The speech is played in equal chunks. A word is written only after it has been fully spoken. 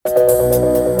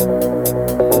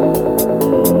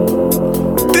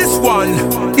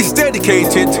is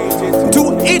dedicated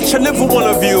to each and every one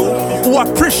of you who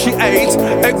appreciate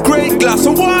a great glass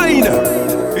of wine.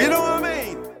 You know what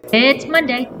I mean? It's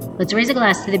Monday. Let's raise a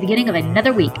glass to the beginning of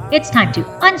another week. It's time to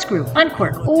unscrew,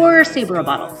 uncork, or savor a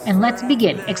bottle. And let's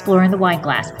begin exploring the wine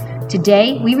glass.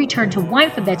 Today, we return to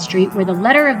Winephabet Street, where the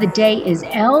letter of the day is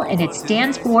L, and it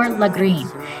stands for Lagrein.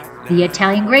 The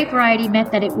Italian grape variety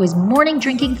meant that it was morning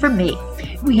drinking for me.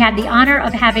 We had the honor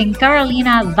of having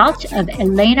Karoline Walch of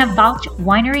Elena Walch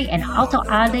Winery in Alto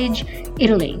Adige,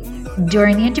 Italy.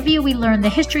 During the interview, we learned the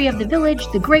history of the village,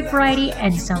 the grape variety,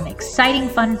 and some exciting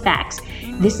fun facts.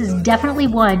 This is definitely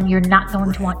one you're not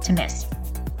going to want to miss.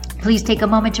 Please take a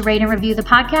moment to rate and review the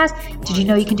podcast. Did you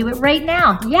know you can do it right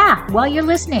now? Yeah, while you're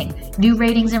listening. New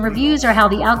ratings and reviews are how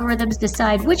the algorithms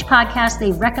decide which podcast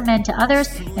they recommend to others.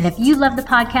 And if you love the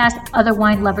podcast, other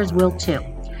wine lovers will too.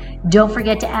 Don't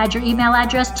forget to add your email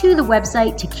address to the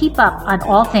website to keep up on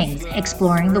all things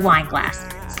exploring the wine glass.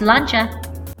 Slancha.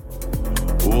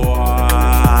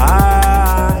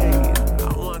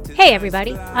 Hey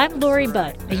everybody, I'm Lori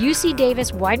Budd, a UC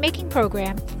Davis winemaking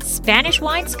program, Spanish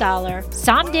wine scholar,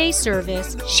 sommelier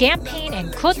service, Champagne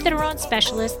and Côte d'Aron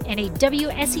specialist, and a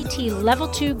WSET Level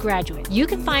 2 graduate. You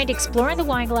can find Exploring the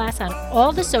Wine Glass on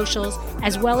all the socials,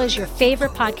 as well as your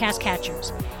favorite podcast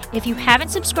catchers. If you haven't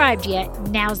subscribed yet,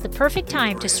 now's the perfect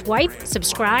time to swipe,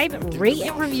 subscribe, rate,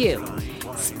 and review.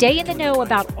 Stay in the know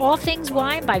about all things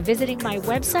wine by visiting my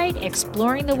website,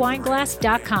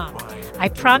 exploringthewineglass.com. I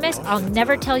promise I'll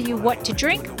never tell you what to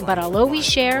drink, but I'll always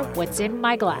share what's in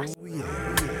my glass.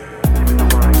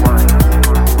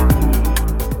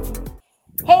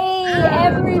 Hey,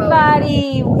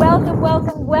 everybody. Welcome.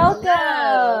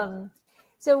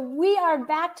 So we are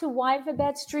back to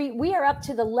Winephabet Street. We are up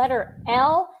to the letter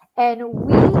L, and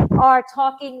we are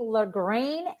talking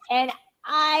Lagrein, and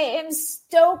I am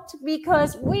stoked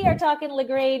because we are talking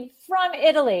Lagrein from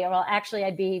Italy. Well, actually,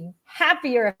 I'd be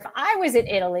happier if I was in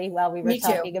Italy while we were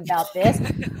talking about this.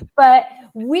 But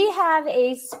we have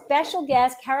a special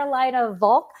guest, Karoline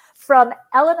Walch from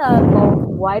Elena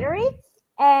Walch Winery.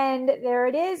 And there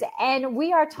it is. And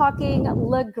we are talking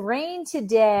Lagrein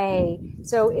today.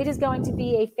 So it is going to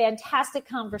be a fantastic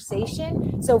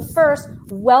conversation. So first,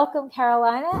 welcome,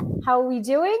 Karoline. How are we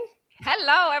doing?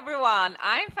 Hello, everyone.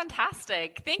 I'm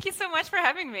fantastic. Thank you so much for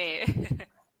having me.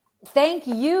 Thank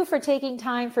you for taking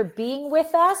time for being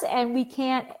with us. And we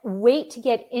can't wait to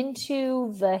get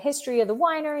into the history of the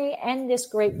winery and this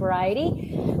great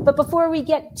variety. But before we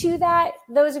get to that,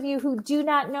 those of you who do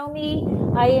not know me,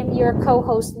 I am your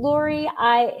co-host, Lori.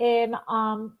 I am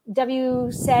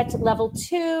WSET Level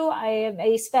 2. I am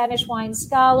a Spanish wine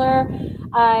scholar.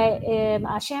 I am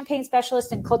a Champagne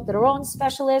specialist and Côte d'Aron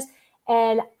specialist.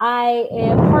 And I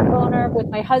am part owner with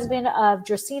my husband of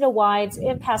Dracaena Wines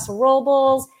in Paso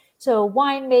Robles. So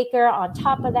winemaker on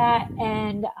top of that.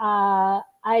 And I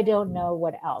don't know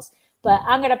what else. But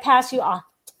I'm going to pass you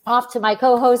off to my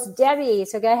co-host, Debbie.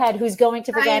 So go ahead. Who's going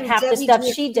to forget half the stuff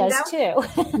she does too.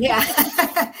 Yeah.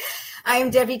 I am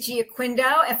Debbie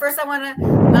Giaquindo. And first I want to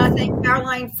thank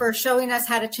Karoline for showing us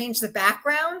how to change the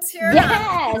backgrounds here.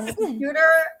 Yes. On the computer.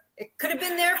 It could have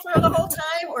been there for the whole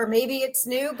time, or maybe it's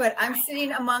new, but I'm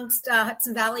sitting amongst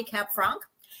Hudson Valley Cap Franc.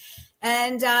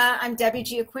 And I'm Debbie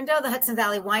Giaquindo, the Hudson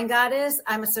Valley Wine Goddess.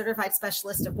 I'm a certified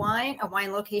specialist of wine, a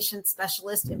wine location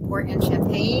specialist in Port and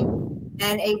Champagne,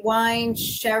 and a wine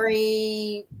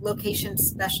sherry location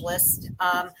specialist.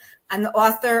 I'm the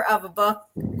author of a book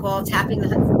called Tapping the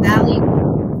Hudson Valley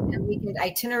and Weekend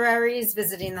Itineraries,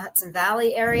 visiting the Hudson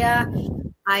Valley area.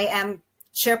 I am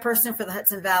chairperson for the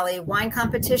Hudson Valley Wine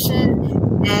Competition,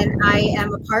 and I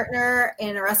am a partner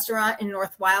in a restaurant in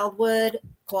North Wildwood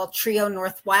called Trio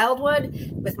North Wildwood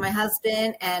with my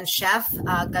husband and chef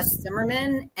Gus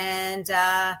Zimmerman, and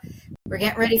we're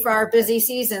getting ready for our busy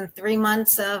season. 3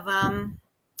 months of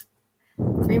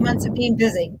being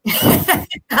busy.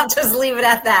 I'll just leave it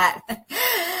at that.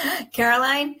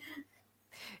 Karoline.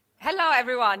 Hello,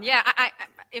 everyone. Yeah,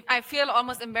 I feel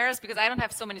almost embarrassed because I don't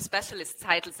have so many specialist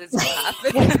titles as you have.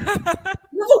 You have a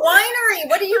winery.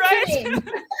 What are you kidding?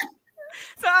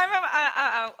 So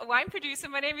I'm a wine producer.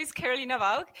 My name is Karoline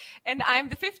Walch, and I'm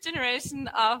the 5th generation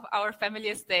of our family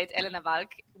estate, Elena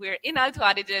Walch. We're in Alto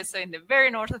Adige, so in the very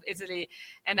north of Italy,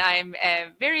 and I'm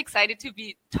very excited to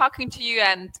be talking to you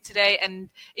today and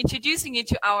introducing you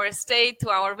to our estate,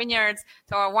 to our vineyards,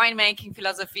 to our winemaking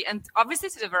philosophy, and obviously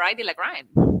to the variety Lagrein.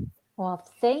 Well,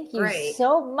 thank you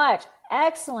so much.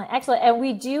 Excellent. And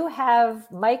we do have,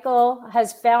 Michael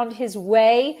has found his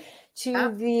way to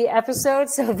the episode,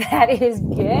 so that is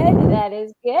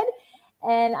good.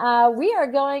 And we are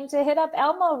going to hit up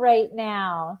Elmo right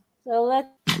now. So let's.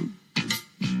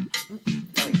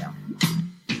 There we go.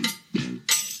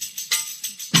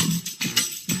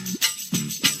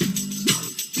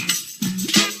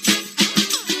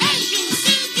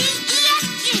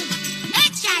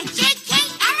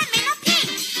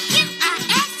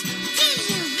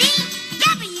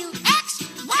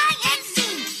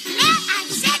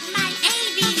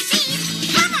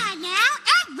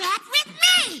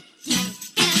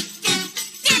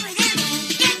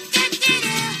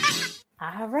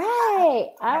 All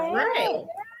right. All right.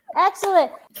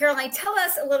 Excellent. Karoline, tell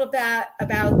us a little bit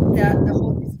about the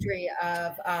whole history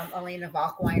of Elena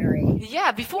Walch Winery.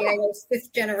 Yeah, before. I know it's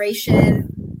 5th generation.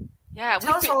 Yeah,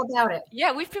 tell us all about it.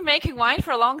 Yeah, we've been making wine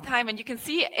for a long time, and you can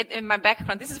see it in my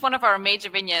background. This is one of our major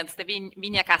vineyards, the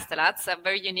Vigna Castellats, a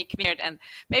very unique vineyard, and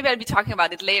maybe I'll be talking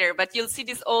about it later. But you'll see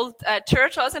this old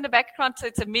church also in the background. So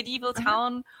it's a medieval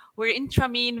town. We're in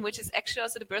Tramine, which is actually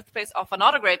also the birthplace of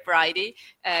another great variety,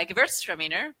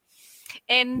 Gewürztraminer.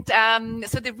 And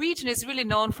so the region is really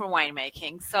known for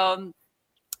winemaking. So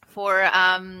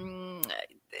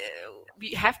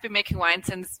we have been making wine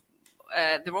since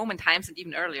the Roman times and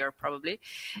even earlier, probably.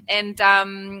 And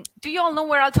do you all know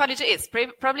where Alto Adige is?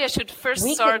 Probably I should first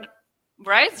start.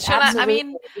 Right? I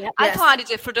mean, Yep. Alto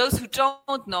Adige, for those who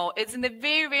don't know, it's in the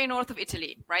very, very north of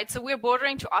Italy, right? So we're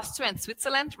bordering to Austria and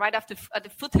Switzerland, right at the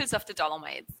foothills of the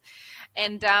Dolomites.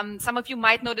 And some of you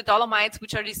might know the Dolomites,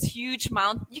 which are these huge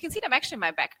mountains. You can see them actually in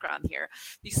my background here.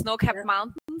 These snow-capped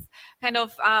mountains, kind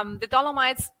of the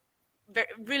Dolomites,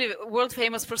 really world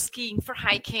famous for skiing, for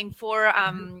hiking, for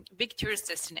big tourist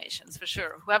destinations, for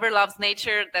sure. Whoever loves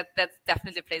nature, that's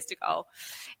definitely a place to go.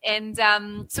 And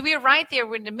so we are right there.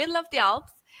 We're in the middle of the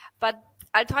Alps, but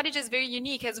Alto Adige is very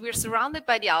unique as we're surrounded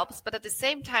by the Alps, but at the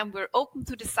same time, we're open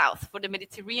to the south for the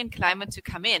Mediterranean climate to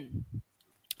come in.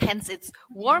 Hence, it's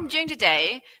warm during the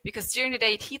day, because during the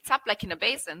day it heats up like in a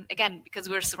basin, again, because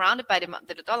we're surrounded by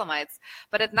the Dolomites.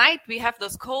 But at night, we have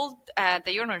those cold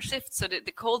diurnal shifts, so the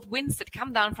cold winds that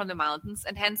come down from the mountains,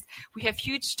 and hence we have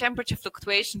huge temperature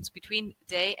fluctuations between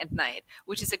day and night,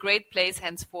 which is a great place,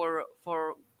 hence, for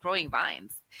growing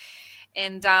vines.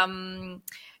 And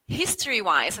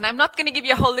history-wise, and I'm not going to give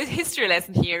you a whole history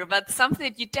lesson here, but something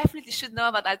that you definitely should know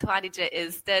about Alto Adige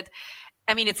is that,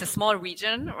 I mean, it's a small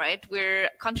region, right? We're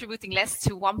contributing less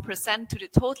to 1% to the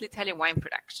total Italian wine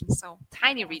production, so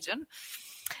tiny region.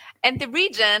 And the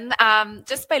region,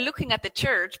 just by looking at the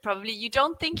church, probably you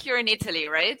don't think you're in Italy,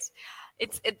 right?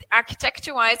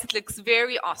 Architecture-wise, it looks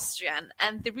very Austrian.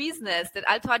 And the reason is that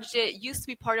Alto Adige used to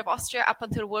be part of Austria up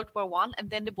until World War I, and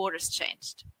then the borders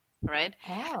changed. Right.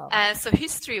 Oh. So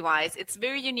history-wise, it's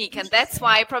very unique, and that's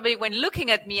why probably when looking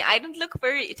at me, I don't look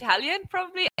very Italian,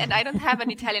 probably, and I don't have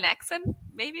an Italian accent,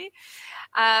 maybe.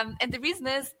 And the reason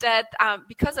is that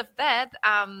because of that,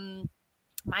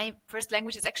 my first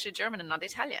language is actually German and not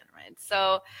Italian, right?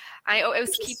 So I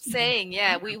always keep saying,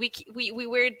 yeah, we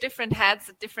wear different hats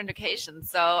at different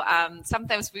occasions. So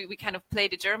sometimes we kind of play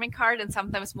the German card, and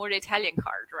sometimes more the Italian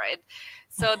card, right?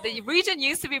 So the region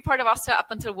used to be part of Austria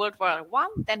up until World War I.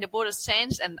 Then the borders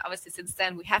changed, and obviously since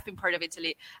then we have been part of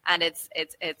Italy, and it's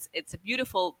a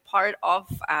beautiful part of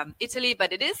Italy,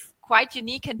 but it is quite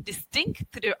unique and distinct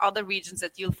to the other regions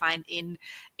that you'll find in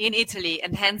Italy,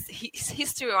 and hence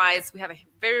history-wise we have a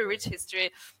very rich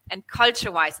history, and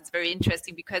culture-wise it's very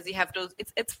interesting because you have those.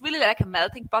 It's really like a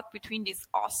melting pot between these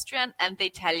Austrian and the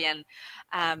Italian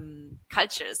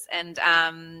cultures, and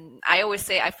I always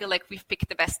say I feel like we've picked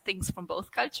the best things from both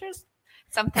cultures.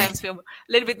 Sometimes we're a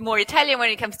little bit more Italian when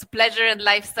it comes to pleasure and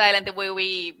lifestyle and the way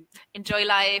we enjoy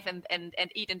life and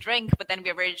eat and drink, but then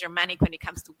we're very Germanic when it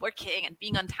comes to working and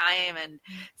being on time. And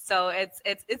so it's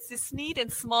this neat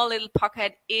and small little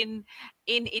pocket in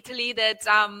Italy that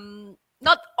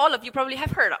not all of you probably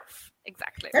have heard of.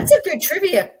 Exactly. That's a good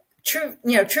trivia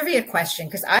question,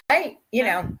 because I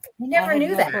never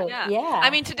knew that. Yeah. I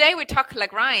mean, today we talk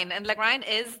Lagrein, and Lagrein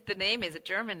is a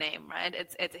German name, right?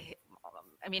 It's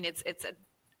a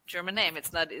German name.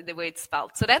 It's not the way it's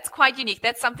spelled. So that's quite unique.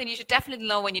 That's something you should definitely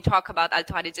know when you talk about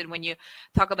Alto Adige and when you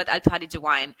talk about Alto Adige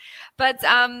wine. But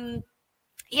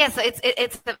so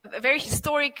it's a very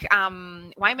historic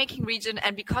winemaking region,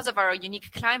 and because of our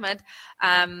unique climate,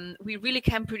 we really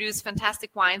can produce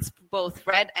fantastic wines, both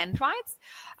red and whites.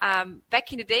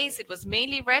 Back in the days, it was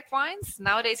mainly red wines.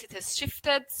 Nowadays, it has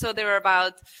shifted. So there are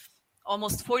about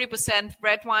almost 40%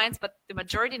 red wines, but the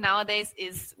majority nowadays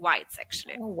is whites,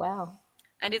 actually. Oh, wow.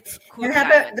 And it's cool. And how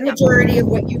about the majority of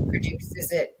what you produce?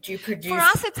 Do you produce? For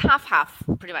us, it's half,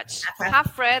 pretty much.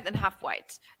 Half red and half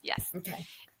white. Yes. Okay.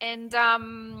 And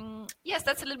yes,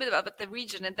 that's a little bit about the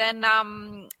region. And then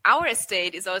our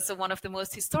estate is also one of the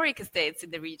most historic estates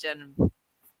in the region.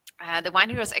 The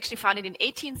winery was actually founded in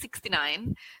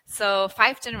 1869, so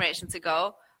 5 generations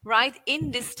ago, right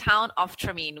in this town of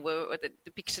Tramine, where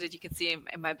the picture that you can see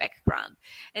in my background.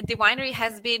 And the winery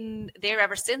has been there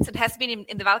ever since. It has been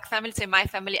in the Walch family, so in my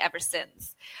family ever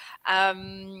since.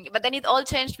 But then it all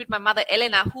changed with my mother,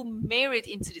 Elena, who married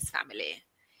into this family.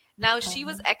 Now, she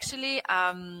was actually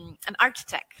an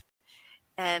architect.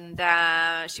 And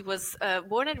she was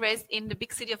born and raised in the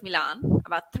big city of Milan,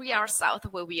 about 3 hours south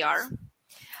of where we are.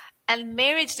 And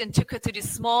marriage then took her to this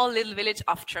small little village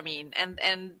of Tramin.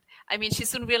 And I mean, she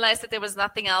soon realized that there was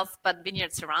nothing else but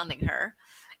vineyards surrounding her.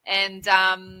 And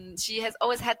she has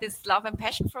always had this love and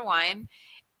passion for wine.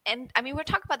 And I mean, we're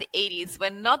talking about the 80s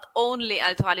when not only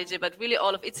Alto Adige, but really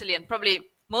all of Italy and probably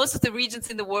most of the regions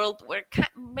in the world were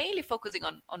mainly focusing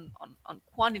on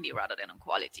quantity rather than on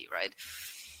quality, right?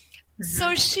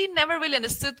 So she never really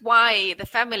understood why the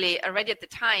family already at the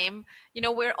time,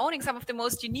 were owning some of the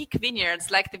most unique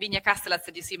vineyards, like the Vigna Castellaz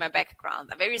that you see in my background,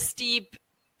 a very steep,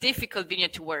 difficult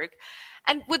vineyard to work,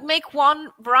 and would make one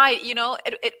variety,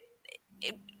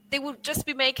 they would just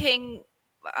be making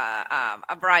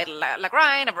a varietal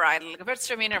Lagrein, a varietal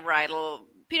Gewürztraminer, a varietal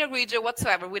Pinot Grigio,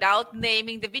 whatsoever, without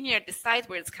naming the vineyard, the site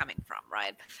where it's coming from,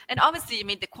 right? And obviously,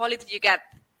 the quality you get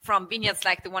from vineyards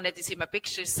like the one that you see in my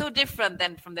picture is so different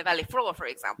than from the Valley Floor, for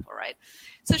example, right?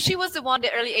 So she was the one in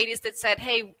the early 80s that said,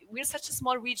 hey, we're such a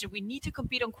small region. We need to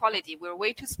compete on quality. We're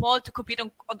way too small to compete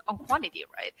on quantity,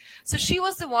 right? So she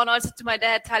was the one also to my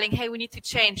dad telling, hey, we need to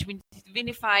change. We need to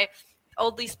vinify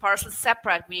all these parcels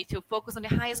separate. We need to focus on the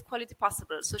highest quality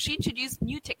possible. So she introduced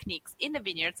new techniques in the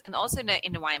vineyards and also in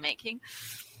the winemaking.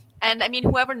 And I mean,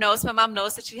 whoever knows my mom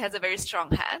knows that she has a very strong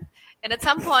head. And at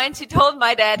some point, she told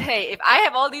my dad, hey, if I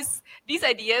have all these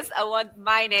ideas, I want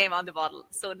my name on the bottle.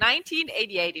 So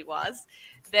 1988 it was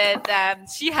that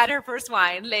she had her first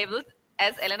wine labeled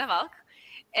as Elena Walch.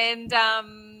 And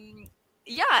and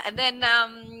then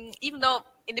even though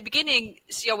in the beginning,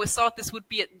 she always thought this would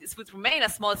remain a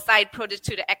small side project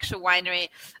to the actual winery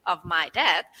of my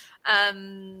dad,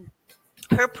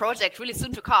 her project really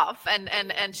soon took off,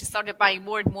 and she started buying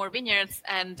more and more vineyards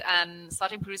and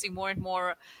starting producing more and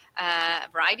more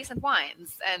varieties and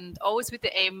wines, and always with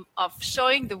the aim of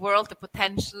showing the world the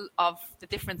potential of the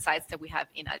different sites that we have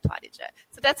in Alto Adige.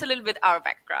 So that's a little bit our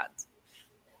background.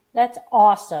 That's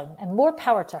awesome, and more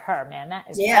power to her, man. That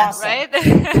is awesome. Right?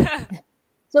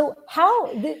 So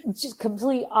just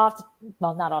completely not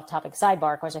off topic,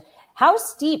 sidebar question. How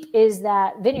steep is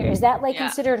that vineyard? Is that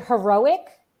considered heroic?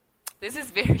 This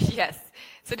is yes.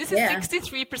 So this is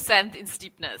 63% in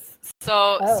steepness.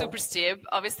 So super steep.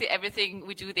 Obviously, everything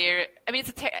we do there. I mean,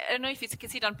 I don't know if you can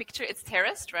see it on picture. It's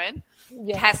terraced, right? Yes.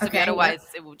 It has to be, otherwise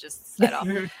it will just slide off.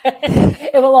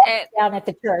 It will all be down at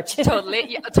the church.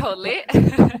 Totally.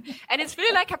 And it's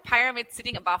really like a pyramid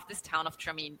sitting above this town of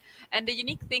Tramin. And the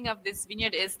unique thing of this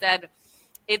vineyard is that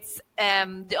it's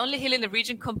the only hill in the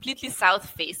region completely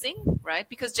south-facing, right?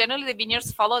 Because generally the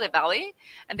vineyards follow the valley,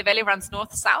 and the valley runs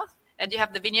north-south. And you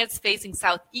have the vineyards facing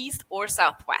southeast or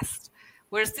southwest.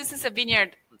 Whereas this is a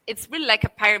vineyard, it's really like a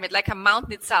pyramid, like a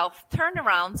mountain itself, turned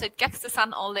around, so it gets the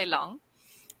sun all day long.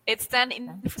 It's then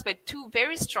influenced by two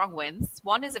very strong winds.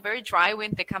 One is a very dry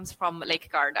wind that comes from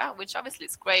Lake Garda, which obviously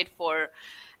is great for,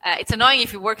 it's annoying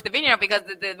if you work the vineyard because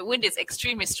the wind is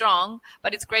extremely strong,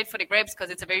 but it's great for the grapes because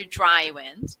it's a very dry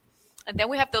wind. And then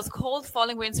we have those cold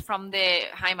falling winds from the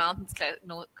high mountains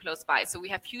close by. So we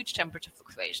have huge temperature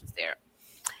fluctuations there.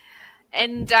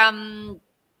 And so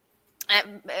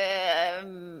it's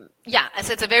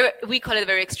we call it a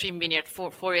very extreme vineyard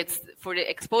for the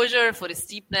exposure, for the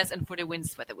steepness, and for the wind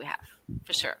sweat that we have,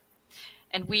 for sure.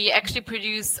 And we actually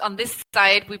produce on this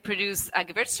side, we produce a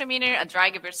Gewürztraminer, a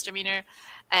dry Gewürztraminer,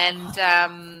 and a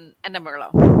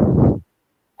Merlot.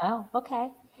 Oh, okay.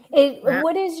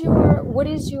 What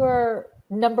is your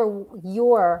number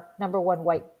one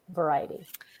white variety?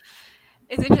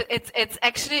 It's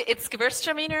actually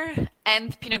Gewürztraminer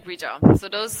and Pinot Grigio. So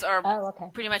those are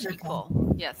pretty much equal.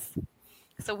 Yes.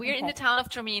 So we're in the town of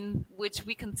Tramin, which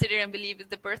we consider and believe is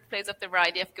the birthplace of the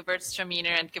variety of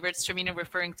Gewürztraminer, and Gewürztraminer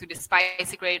referring to the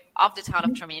spicy grape of the town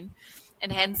of Tramin.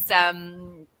 And hence,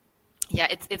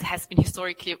 it has been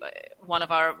historically one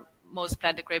of our most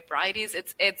planted grape varieties.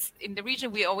 It's in the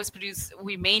region we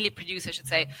mainly produce, I should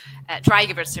say, dry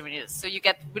Gewürztraminers. So you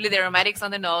get really the aromatics on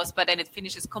the nose, but then it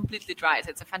finishes completely dry.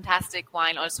 So it's a fantastic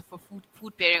wine also for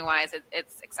food pairing wise.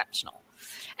 It's exceptional.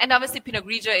 And obviously Pinot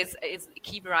Grigio is a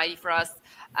key variety for us.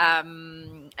 I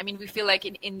mean, we feel like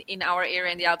in our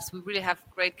area in the Alps, we really have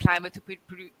great climate to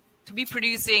be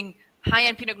producing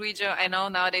high-end Pinot Grigio. I know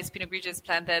nowadays Pinot Grigio is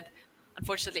planted,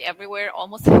 unfortunately, everywhere,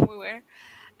 almost everywhere.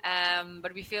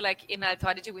 But we feel like in Alto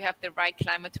Adige we have the right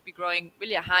climate to be growing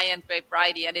really a high-end grape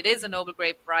variety, and it is a noble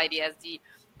grape variety, as the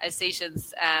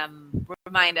Alsatians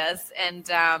remind us. And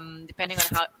depending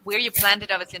on where you plant it,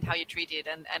 obviously, and how you treat it,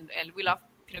 and we love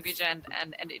Pinot Grigio,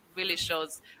 and it really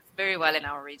shows very well in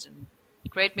our region.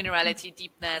 Great minerality,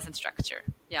 deepness, and structure.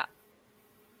 Yeah.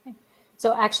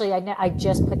 So actually, I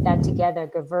just put that together: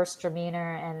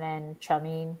 Gewürztraminer and then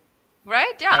Tramin.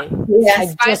 Right? Yeah.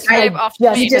 Yes. I just put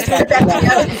that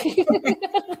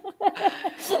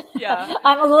together. Yeah.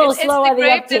 I'm a little It's slow the on the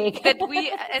grape uptake. that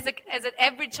we, as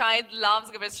every child loves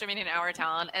Gewürztraminer in our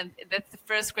town, and that's the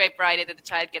first grape variety that the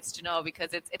child gets to know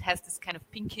because it has this kind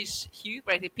of pinkish hue,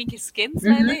 right? The pinkish skin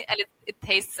slightly, and it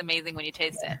tastes amazing when you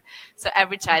taste it. So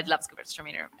every child loves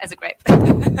Gewürztraminer as a grape.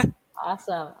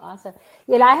 Awesome.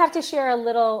 I have to share a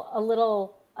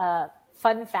little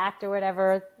fun fact or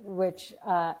whatever, which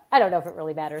I don't know if it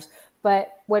really matters.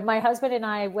 But when my husband and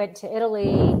I went to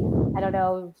Italy, I don't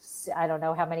know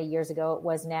how many years ago it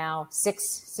was now,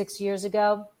 six years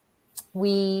ago,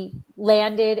 we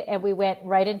landed and we went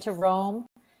right into Rome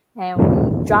and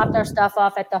we dropped our stuff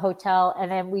off at the hotel,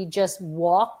 and then we just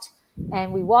walked.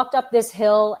 And we walked up this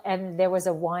hill and there was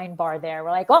a wine bar there. We're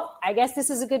like, oh, I guess this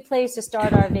is a good place to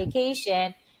start our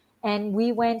vacation. And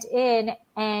we went in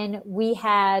and we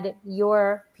had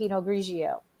your Pinot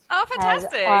Grigio. Oh,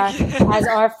 fantastic. As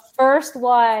our first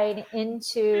wine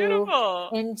into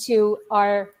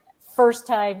our first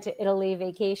time to Italy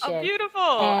vacation. Oh, beautiful.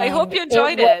 And I hope you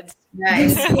enjoyed it.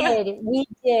 Nice. We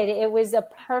did. It was a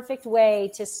perfect way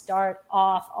to start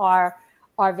off our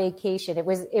vacation. It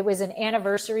was an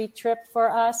anniversary trip for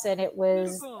us, and it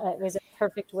was a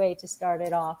perfect way to start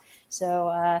it off.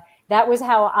 So that was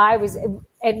how I was,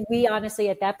 and we honestly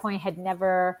at that point had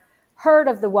never heard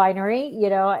of the winery,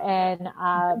 and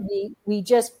we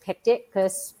just picked it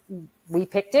because we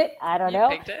picked it. I don't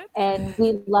know, and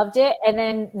we loved it. And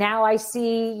then now I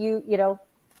see you.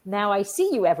 Now I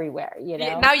see you everywhere,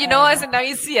 Now you know us and now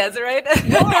you see us, right?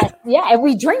 Yes, and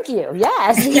we drink you.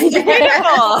 Yes.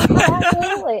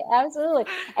 Absolutely.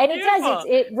 And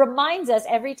it reminds us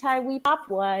every time we pop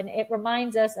one, it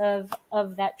reminds us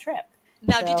of that trip.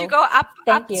 Now, did you go up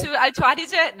to Alto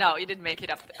Adige? No, you didn't make it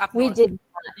up we north. did not.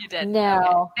 You did? No.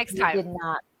 Okay. Next time. We did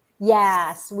not.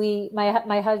 Yes,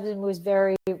 my husband was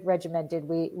very regimented.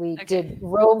 We did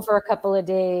Rome for a couple of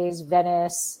days,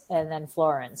 Venice, and then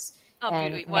Florence. Oh,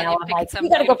 and beautiful. Well, now I'm like, we we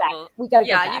gotta go back. We gotta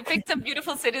go back. You picked some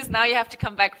beautiful cities. Now you have to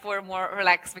come back for a more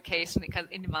relaxed vacation because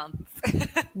in the mountains.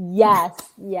 Yes.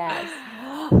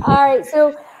 All right.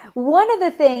 So one of the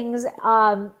things,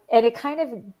 and it kind of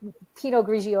Pinot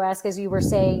Grigio-esque, as you were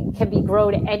saying, can be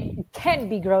grown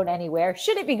anywhere.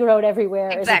 Should it be grown everywhere?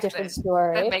 Exactly. Is a different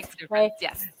story. That makes a difference. Right?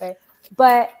 Yes. Right.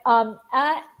 But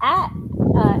at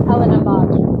Elena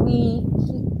Walch,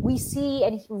 we see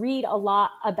and read a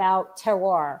lot about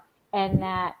terroir, and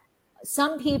that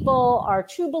some people are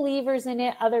true believers in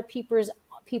it, other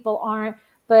people aren't.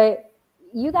 But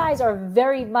you guys are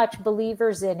very much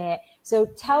believers in it. So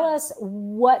tell us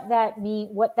what that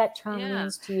term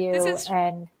means to you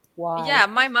and why. Yeah,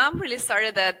 my mom really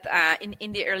started that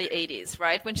in the early 80s,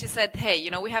 right? When she said, hey,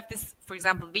 we have this, for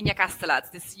example, Vigna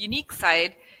Castellat, this unique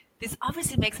site. This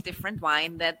obviously makes a different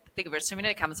wine that the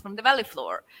Gewürztraminer comes from the valley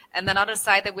floor. And another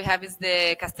site that we have is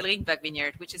the Castelringberg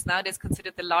vineyard, which is nowadays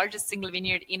considered the largest single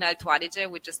vineyard in Alto Adige,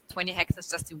 with just 20 hectares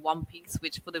just in one piece,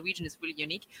 which for the region is really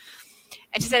unique.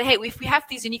 And she said, hey, if we have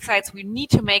these unique sites, we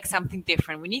need to make something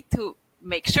different. We need to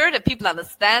make sure that people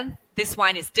understand this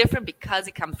wine is different because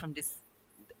it comes from this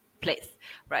place,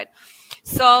 right?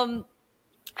 So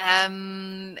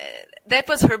that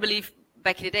was her belief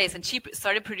back in the days, and she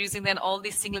started producing then all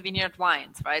these single vineyard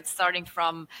wines, right? Starting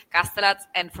from Castellat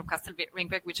and from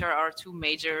Castelringberg, which are our two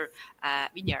major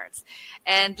vineyards.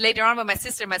 And later on, when my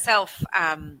sister and myself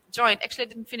joined, actually I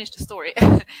didn't finish the story.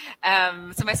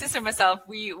 So my sister and myself,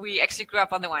 we actually grew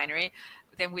up on the winery.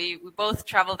 Then we both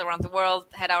traveled around the world,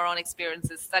 had our own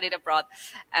experiences, studied abroad,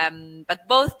 but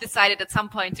both decided at some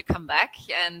point to come back.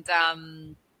 And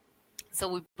so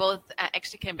we both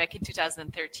actually came back in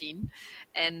 2013,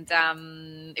 and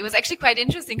it was actually quite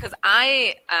interesting because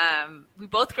we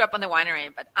both grew up on the winery,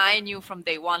 but I knew from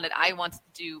day one that I wanted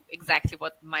to do exactly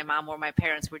what my mom or my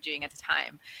parents were doing at the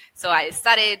time. So I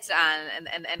studied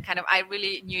and kind of I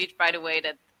really knew it right away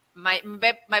that my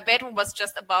bedroom was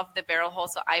just above the barrel hole,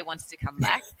 so I wanted to come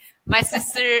back. My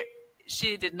sister,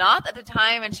 she did not at the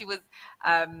time, and she was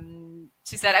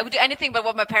she said I would do anything but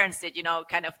what my parents did,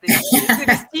 kind of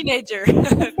this teenager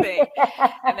thing.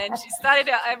 And then she studied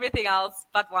everything else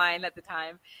but wine at the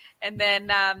time. And then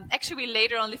actually we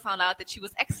later only found out that she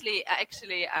was actually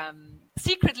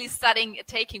secretly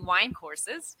taking wine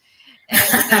courses, and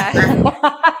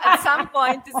at some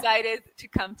point decided to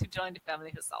come to join the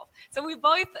family herself. So we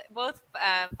both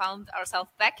found ourselves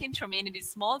back in Tremaine, in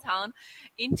this small town,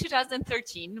 in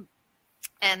 2013.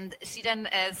 And she then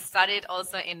studied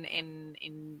also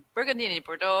in Burgundy and in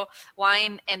Bordeaux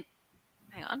wine. And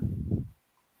hang on,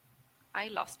 I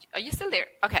lost you. Are you still there?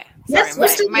 Okay, sorry,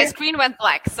 yes, my screen went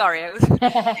black. Sorry.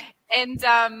 And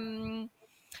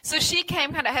so she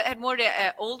had more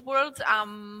the old world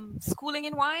schooling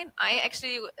in wine. I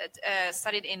actually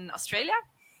studied in Australia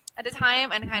at the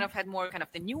time and kind of had more kind of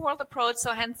the New World approach.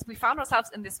 So hence we found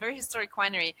ourselves in this very historic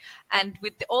winery, and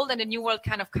with the old and the New World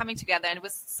kind of coming together. And it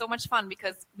was so much fun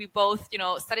because we both,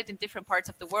 studied in different parts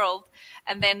of the world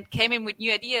and then came in with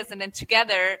new ideas, and then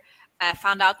together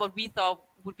found out what we thought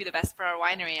would be the best for our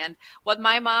winery. And what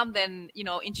my mom then,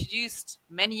 introduced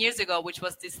many years ago, which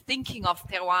was this thinking of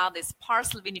terroir, this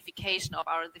parcel vinification of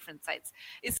our different sites,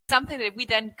 is something that we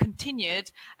then continued,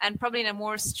 and probably in a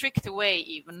more strict way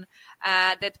even,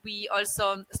 that we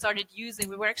also started using.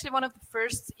 We were actually one of the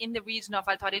first in the region of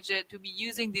Alto Adige to be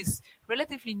using this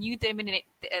relatively new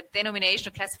denomination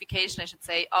or classification, I should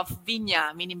say, of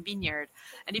vigna, meaning vineyard.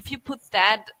 And if you put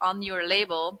that on your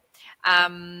label,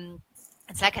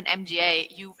 it's like an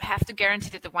MGA. You have to guarantee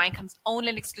that the wine comes only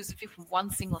and exclusively from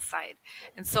one single site.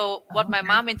 And so what my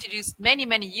mom introduced many,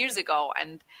 many years ago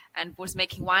and was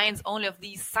making wines only of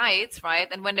these sites, right?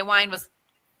 And when the wine was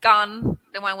gone,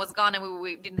 and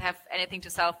we didn't have anything to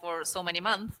sell for so many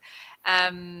months.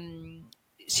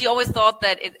 She always thought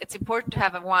that it's important to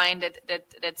have a wine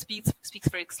that speaks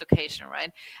for its location,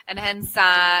 right? And hence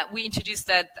we introduced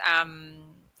that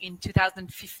in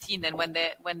 2015, then when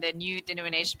the new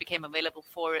denomination became available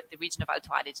for the region of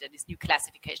Alto Adige, this new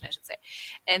classification, I should say,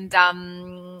 and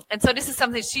so this is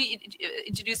something she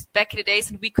introduced back in the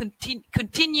days, and we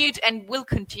continued and will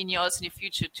continue also in the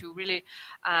future to really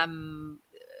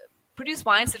produce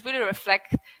wines that really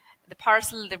reflect the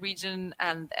parcel, the region,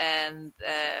 and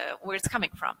where it's coming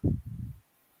from.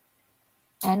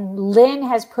 And Lynn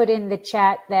has put in the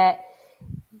chat that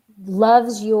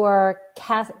loves your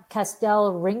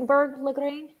Castel Ringberg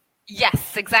Lagrein.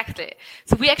 Yes, exactly.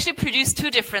 So we actually produce two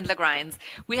different Lagreins.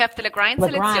 We have the Lagrein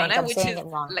Selezione, which is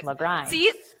Lagrein.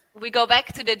 See, we go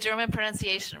back to the German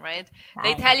pronunciation, right?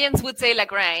 The Italians would say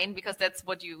Lagrein because that's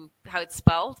how it's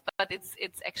spelled, but it's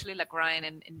actually Lagrein,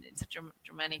 and it's a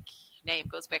Germanic name.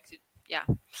 Goes back to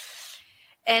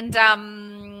And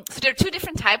so there are two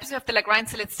different types. We have the Lagrein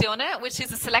Selezione, which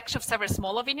is a selection of several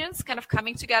smaller vineyards kind of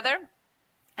coming together.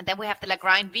 And then we have the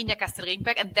Lagrein Vigna Castel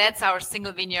Ringberg, and that's our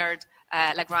single vineyard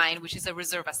Lagrein, which is a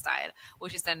Reserva style,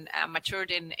 which is then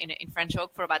matured in French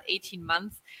oak for about 18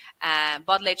 months,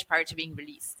 bottle aged prior to being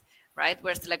released, right?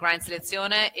 Whereas the Lagrein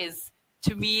Selezione is,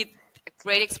 to me, a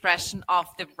great expression of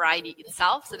the variety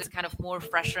itself. So it's kind of more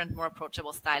fresher and more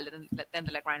approachable style than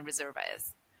the Lagrein Reserva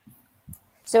is.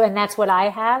 So, and that's what I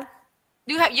have?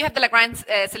 You have the Lagrein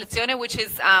Selezione, which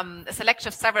is a selection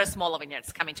of several smaller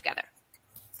vineyards coming together.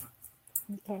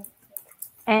 Okay.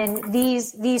 And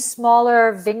these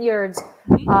smaller vineyards,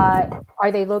 are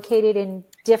they located in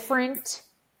different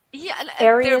areas?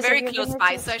 They're very close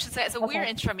by. So I should say, we're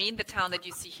in Tramin, the town that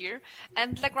you see here.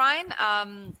 And Lagrein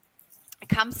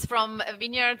comes from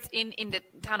vineyards in the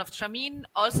town of Tramin,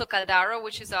 also Caldaro,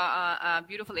 which is a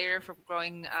beautiful area for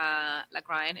growing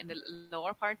Lagrein in the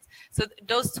lower parts. So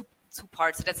those two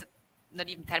parts, so that's not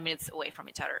even 10 minutes away from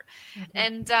each other.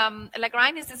 And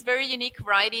Lagrein is this very unique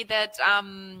variety that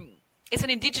is an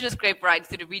indigenous grape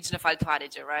variety to the region of Alto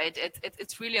Adige, right?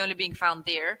 It's really only being found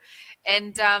there.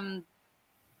 And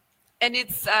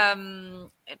it's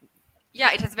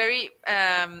it has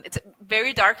it's a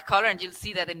very dark color, and you'll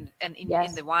see that in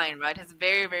the wine, right? It has a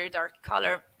very, very dark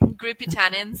color, grippy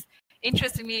tannins.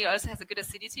 Interestingly, it also has a good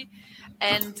acidity.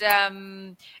 And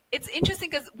it's interesting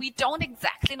because we don't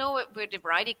exactly know where the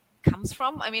variety comes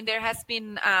from. I mean, there has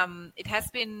been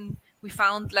we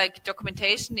found like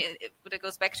documentation that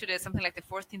goes back to something like the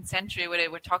 14th century where they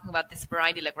were talking about this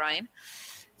variety Lagrein.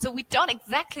 So we don't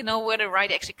exactly know where the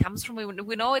variety actually comes from.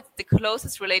 We know it's the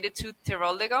closest related to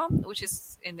Teroldego, which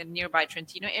is in the nearby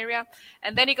Trentino area.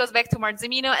 And then it goes back to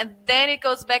Marzemino. And then it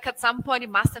goes back at some point.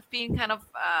 It must have been kind of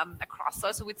a cross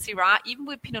also with Syrah, even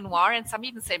with Pinot Noir, and some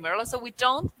even say Merlot. So we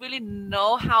don't really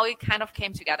know how it kind of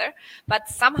came together. But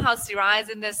somehow Syrah is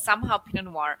in there, somehow Pinot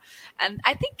Noir. And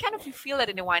I think kind of you feel that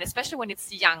in the wine, especially when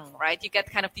it's young, right? You get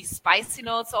kind of these spicy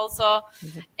notes also.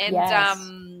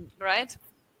 And right?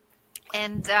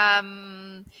 And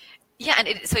so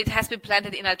it has been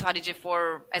planted in Alto Adige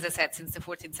for, as I said, since the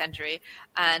 14th century,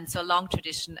 and so a long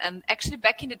tradition. And actually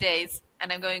back in the days,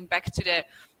 and I'm going back to the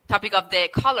topic of the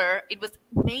color, it was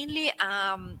mainly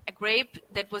a grape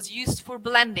that was used for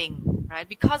blending, right?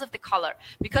 Because of the color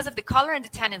and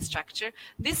the tannin structure,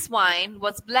 this wine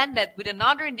was blended with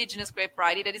another indigenous grape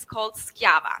variety that is called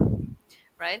Schiava,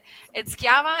 right? And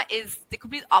Schiava is the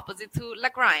complete opposite to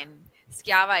Lagrein.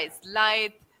 Schiava is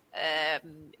light,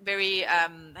 very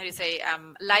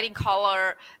light in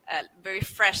color, very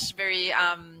fresh, very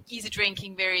easy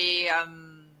drinking, very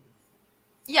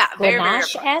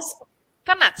Grenache-esque?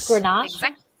 Grenache. Grenache?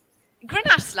 Exactly.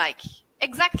 Grenache-like.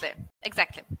 Exactly.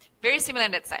 Exactly. Very similar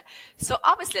in that side. So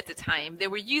obviously at the time, they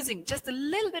were using just a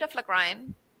little bit of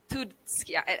Lagrein to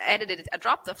added a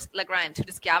drop of Lagrein to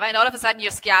the Schiava, and all of a sudden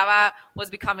your Schiava was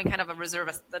becoming kind of a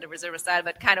Reserva, not a Reserva style,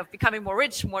 but kind of becoming more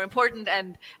rich, more important,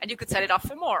 and you could sell it off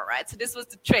for more, right? So this was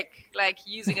the trick, like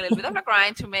using a little bit of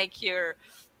Lagrein to make your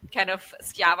kind of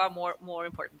Schiava more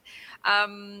important.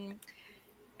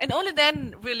 And only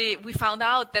then, really, we found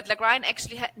out that Lagrein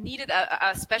actually needed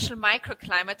a special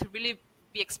microclimate to really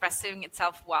be expressing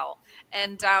itself well.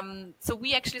 And so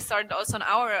we actually started also on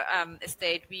our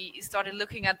estate, we started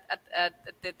looking at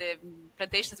the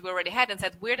plantations we already had and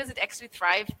said, where does it actually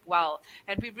thrive well?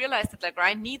 And we realized that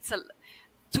Lagrein needs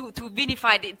to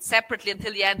vinify it separately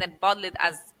until the end and bottle it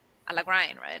as a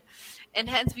Lagrein, right? And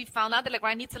hence we found out that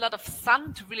Lagrein needs a lot of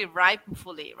sun to really ripen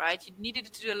fully, right? You needed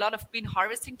to do a lot of green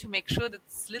harvesting to make sure that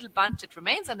this little bunch that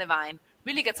remains on the vine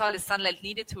really gets all the sunlight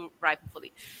needed to ripen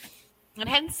fully. And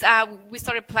hence we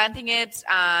started planting it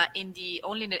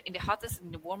only in the hottest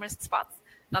and the warmest spots.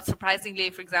 Not surprisingly,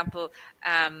 for example,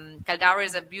 Caldara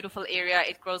is a beautiful area.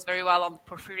 It grows very well on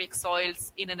porphyric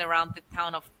soils in and around the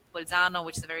town of Bolzano,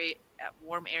 which is a very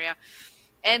warm area.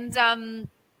 And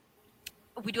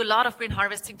we do a lot of green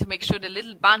harvesting to make sure the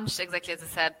little bunch, exactly as I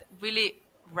said, really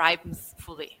ripens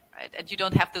fully, right? And you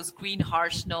don't have those green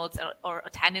harsh notes or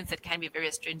tannins that can be very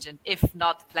astringent if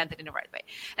not planted in the right way.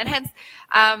 And hence,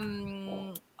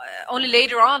 only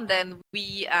later on then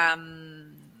we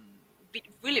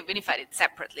really vinified it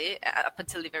separately up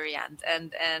until the very end.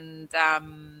 And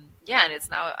it's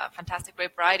now a fantastic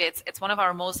grape variety. It's one of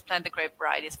our most planted grape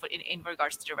varieties in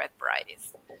regards to the red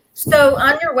varieties. So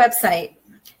on your website,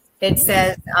 it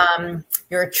says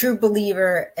you're a true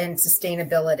believer in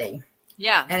sustainability.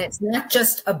 Yeah. And it's not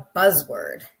just a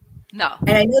buzzword. No.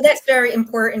 And I know that's very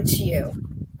important to you.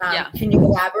 Can you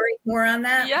elaborate more on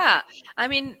that? Yeah. I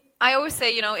mean, I always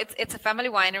say, it's a family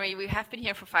winery. We have been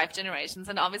here for 5 generations.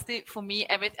 And obviously for me,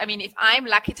 if I'm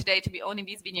lucky today to be owning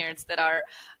these vineyards that are,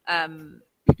 that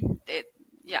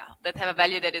have a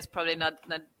value that is probably not.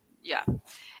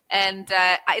 And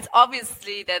it's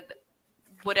obviously that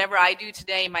whatever I do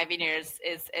today in my vineyards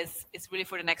is really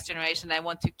for the next generation. I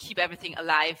want to keep everything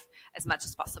alive as much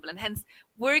as possible. And hence,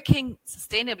 working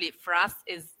sustainably for us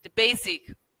is the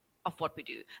basic of what we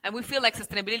do. And we feel like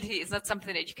sustainability is not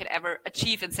something that you can ever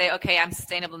achieve and say, okay, I'm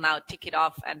sustainable now, tick it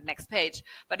off and next page.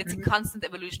 But it's a constant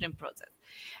evolution and process.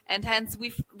 And hence,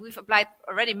 we've applied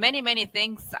already many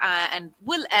things and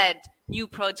will add new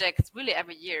projects really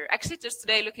every year. Actually, just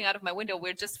today, looking out of my window,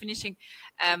 we're just finishing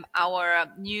our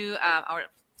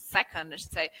second, I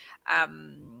should say,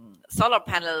 solar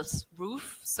panels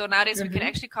roof. So nowadays we can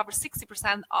actually cover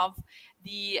 60% of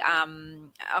the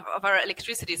of our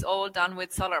electricity is all done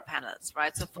with solar panels,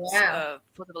 right? So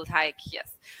photovoltaic,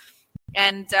 yes.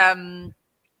 And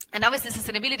obviously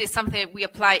sustainability is something we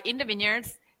apply in the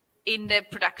vineyards, in the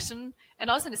production, and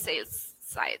also in the sales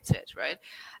side to it, right?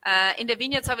 In the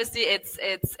vineyards, obviously, it's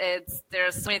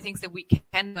there's so many things that we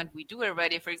can and we do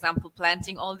already. For example,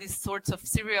 planting all these sorts of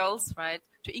cereals, right,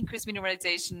 to increase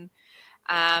mineralization,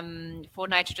 for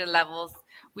nitrogen levels.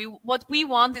 What we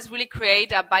want is really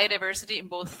create a biodiversity in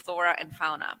both flora and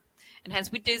fauna, and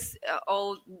hence with this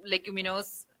all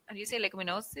leguminous. How do you say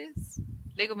leguminosis?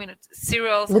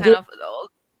 Cereals, kind of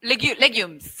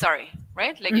legumes. Sorry,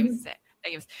 right? Legumes.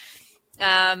 Legumes.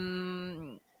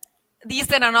 These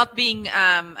then are not being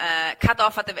cut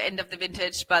off at the end of the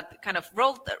vintage, but kind of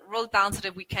rolled down so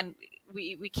that we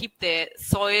keep the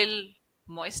soil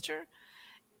moisture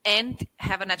and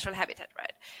have a natural habitat,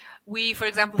 right? We, for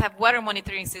example, have weather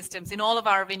monitoring systems in all of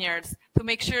our vineyards to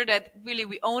make sure that really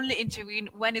we only intervene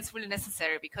when it's really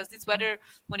necessary, because these weather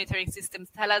monitoring systems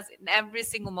tell us in every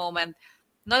single moment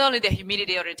not only the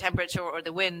humidity or the temperature or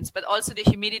the winds, but also the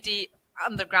humidity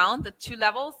underground, the 2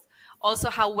 levels.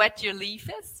 Also, how wet your leaf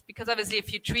is, because obviously,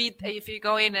 if you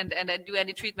go in and do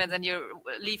any treatments and your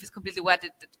leaf is completely wet,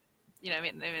 it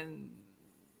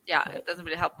doesn't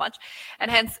really help much.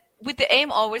 And hence, with the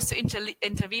aim always to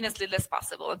intervene as little as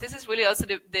possible. And this is really also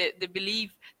the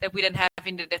belief that we then have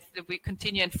that we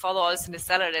continue and follow us in the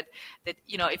cellar. That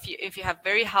if you have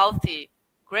very healthy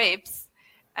grapes,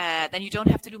 then you don't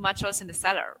have to do much else in the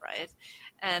cellar, right?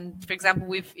 And for example,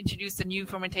 we've introduced a new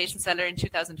fermentation cellar in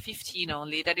 2015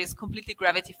 only that is completely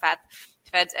gravity fed,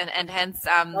 and hence,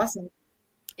 awesome.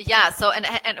 Yeah. So,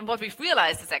 and what we've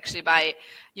realized is actually by,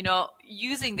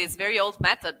 using this very old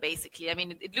method, basically, I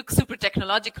mean, it looks super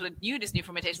technological and new, this new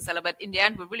fermentation cellar, but in the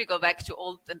end, we really go back to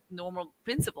old and normal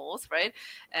principles, right?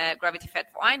 Gravity fed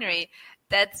winery,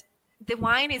 that the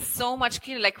wine is so much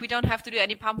cleaner. Like we don't have to do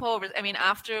any pump overs. I mean,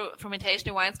 after fermentation,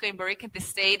 the wines go in barrique and they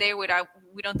stay there we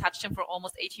don't touch them for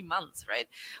almost 18 months, right?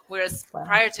 Whereas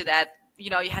prior to that,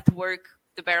 you had to work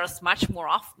the barrels much more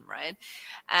often, right?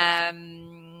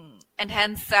 And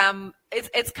hence,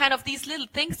 it's kind of these little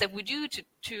things that we do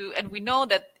to and we know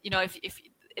that, if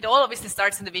it all obviously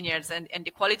starts in the vineyards and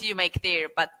the quality you make there,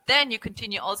 but then you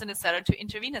continue also in the cellar to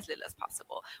intervene as little as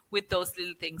possible with those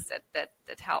little things that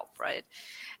help, right?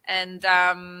 And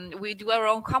we do our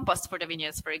own compost for the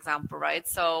vineyards, for example, right?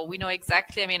 So we know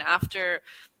exactly, after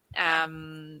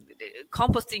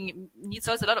composting needs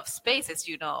also a lot of space, as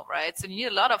you know, right? So you need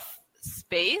a lot of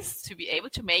space to be able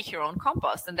to make your own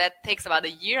compost, and that takes about a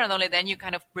year, and only then you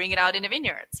kind of bring it out in the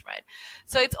vineyards, right?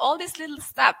 So it's all these little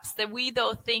steps that we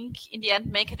though think in the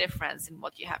end make a difference in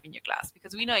what you have in your glass,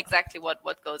 because we know exactly what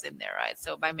goes in there, right?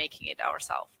 So by making it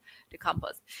ourselves, the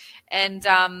compost. And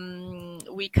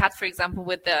we cut, for example,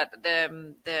 with the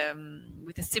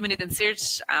Simonid and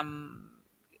Serge, how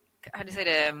do you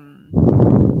say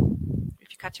if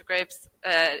you cut your grapes,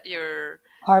 your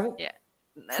Harvest? Yeah.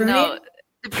 Pruning? No,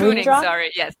 the pruning,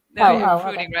 sorry. Yes. Pruning,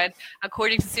 okay. right?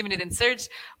 According to Simonid and Serge,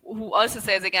 who also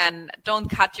says, again, don't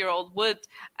cut your old wood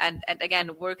and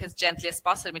again, work as gently as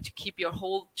possible to keep your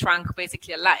whole trunk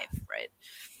basically alive, right?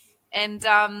 And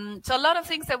so a lot of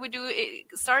things that we do, it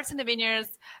starts in the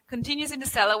vineyards, continues in the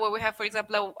cellar, where we have, for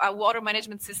example, a water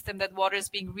management system that water is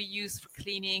being reused for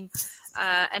cleaning.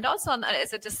 And also,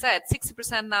 as I just said,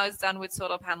 60% now is done with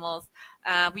solar panels.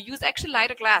 We use actually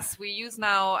lighter glass. We use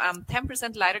now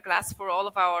 10% lighter glass for all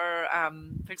of our,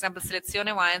 for example,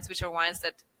 Selezione wines, which are wines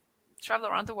that travel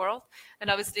around the world. And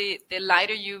obviously, the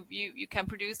lighter you can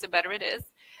produce, the better it is.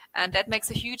 And that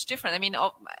makes a huge difference.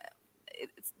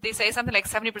 They say something like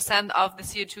 70% of the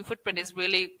CO2 footprint is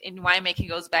really in winemaking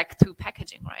goes back to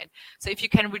packaging, right? So if you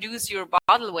can reduce your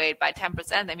bottle weight by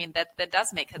 10%, that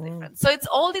does make a difference. So it's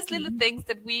all these little things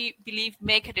that we believe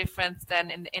make a difference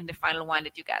then in the final wine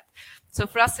that you get. So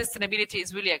for us, sustainability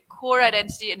is really a core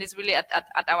identity and is really at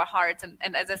our hearts. And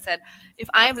as I said, if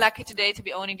I'm lucky today to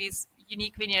be owning these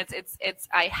unique vineyards, it's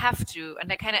I have to,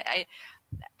 and I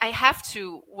have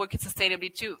to work it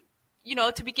sustainably too.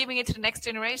 To be giving it to the next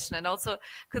generation, and also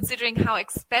considering how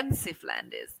expensive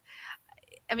land is.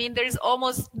 There's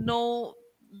almost no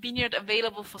vineyard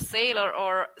available for sale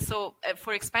or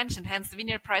for expansion. Hence, the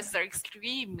vineyard prices are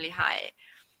extremely high.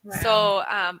 Wow. So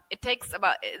it takes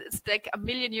it's like €1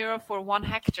 million for 1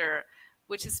 hectare,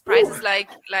 which is prices like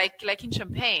in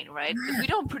Champagne, right? If we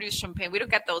don't produce Champagne, we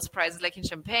don't get those prices like in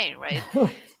Champagne, right?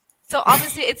 So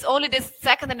obviously, it's only the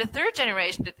second and the third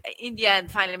generation that in the end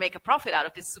finally make a profit out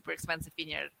of this super expensive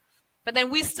vineyard. But then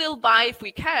we still buy if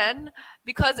we can,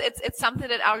 because it's something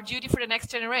that our duty for the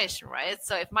next generation, right?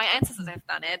 So if my ancestors have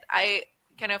done it,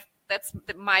 that's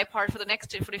my part for the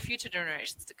future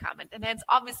generations to come. And hence,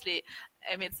 obviously,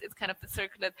 it's kind of the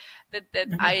circle that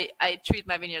I treat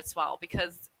my vineyards well,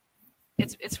 because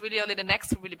it's really only the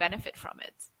next who really benefit from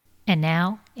it. And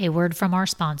now, a word from our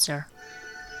sponsor.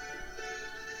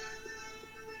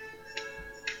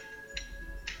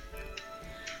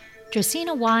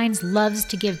 Dracaena Wines loves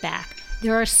to give back.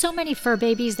 There are so many fur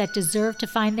babies that deserve to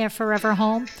find their forever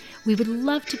home. We would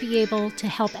love to be able to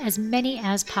help as many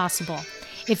as possible.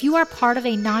 If you are part of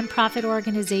a nonprofit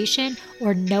organization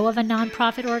or know of a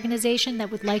nonprofit organization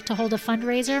that would like to hold a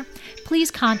fundraiser,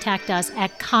 please contact us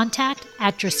at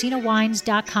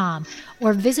contact@dracaenawines.com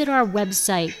or visit our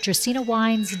website,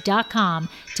 dracaenawines.com,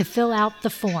 to fill out the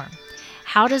form.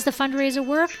 How does the fundraiser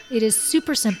work? It is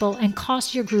super simple and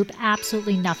costs your group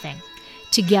absolutely nothing.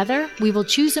 Together, we will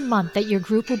choose a month that your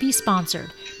group will be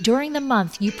sponsored. During the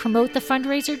month, you promote the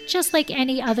fundraiser just like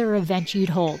any other event you'd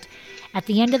hold. At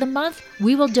the end of the month,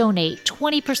 we will donate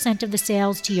 20% of the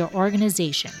sales to your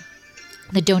organization.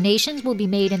 The donations will be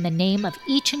made in the name of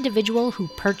each individual who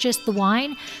purchased the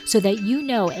wine, so that you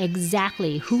know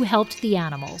exactly who helped the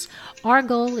animals. Our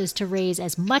goal is to raise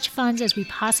as much funds as we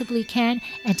possibly can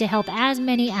and to help as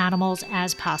many animals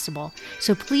as possible.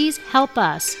 So please help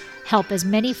us help as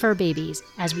many fur babies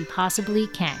as we possibly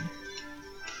can.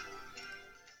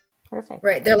 Perfect.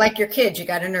 Right. They're like your kids. You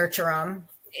got to nurture them.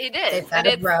 It is. They've got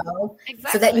to grow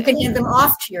exactly. so that you can hand them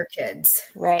off to your kids.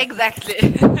 Right.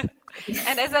 Exactly.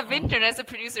 And as a vintner, as a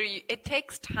producer, it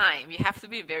takes time. You have to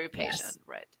be very patient,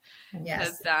 right?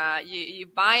 Yes. Because you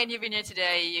buy a new vineyard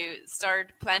today, you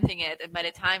start planting it, and by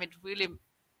the time it really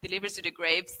delivers to the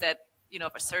grapes that,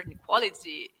 of a certain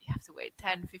quality, you have to wait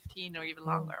 10, 15, or even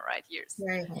longer, right? Years.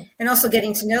 Right. And also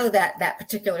getting to know that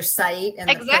particular site and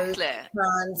exactly. the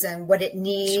pros and what it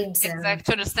needs. Exactly.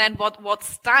 To understand what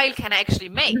style can I actually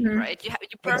make, right? You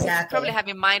probably have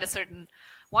in mind a certain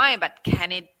wine, but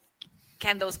can it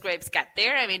can those grapes get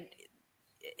there? I mean,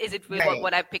 is it really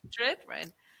what I picture it,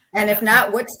 right? And if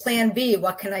not, what's plan B?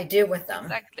 What can I do with them?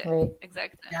 Exactly. Right.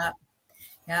 Exactly.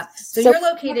 Yeah. So you're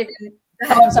located in.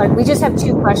 Oh, I'm sorry. We just have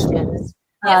two questions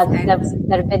Yes.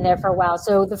 that have been there for a while.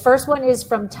 So the first one is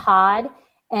from Todd,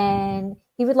 and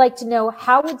he would like to know,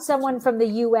 how would someone from the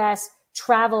U.S.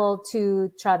 travel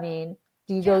to Tramin?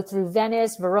 Do you go through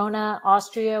Venice, Verona,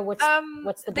 Austria? What's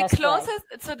the best closest?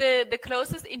 way? So the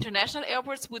closest international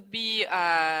airports would be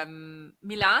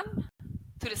Milan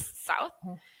to the south,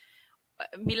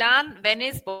 Milan,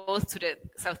 Venice, both to the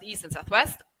southeast and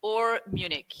southwest, or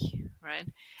Munich, right?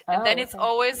 And then it's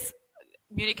always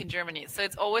Munich in Germany. So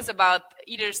it's always about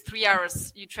either 3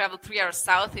 hours. You travel 3 hours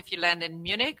south if you land in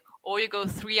Munich, or you go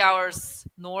 3 hours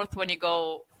north when you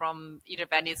go from either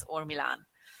Venice or Milan.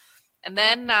 And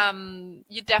then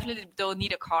you definitely don't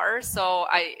need a car. So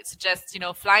I suggest,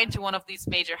 fly into one of these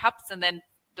major hubs and then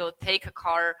don't take a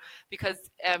car, because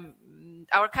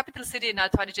our capital city in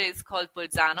Alto Adige is called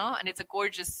Bolzano, and it's a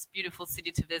gorgeous, beautiful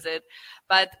city to visit.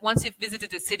 But once you've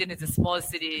visited the city, and it's a small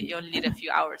city, you only need a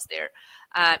few hours there.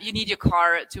 You need your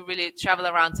car to really travel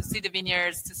around, to see the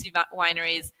vineyards, to see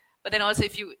wineries. But then also,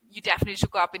 if you definitely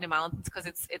should go up in the mountains,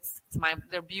 because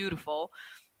they're beautiful.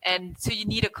 And so you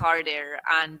need a car there,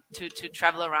 and to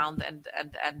travel around and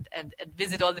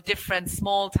visit all the different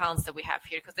small towns that we have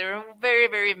here, because there are very,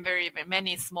 very, very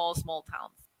many small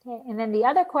towns. Okay. And then the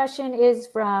other question is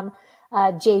from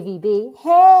JVB.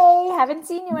 Hey, haven't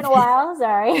seen you in a while.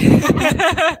 Sorry.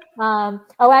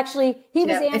 Actually, he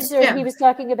was answering. He was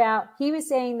talking about. He was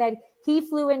saying that he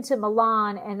flew into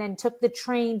Milan and then took the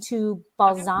train to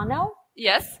Bolzano.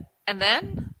 Yes, and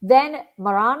then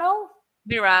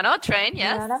Murano train,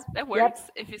 yes, Murano. That works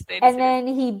if you stay. And then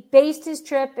he based his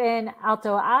trip in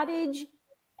Alto Adige,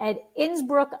 at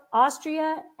Innsbruck,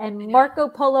 Austria, and Marco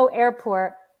Polo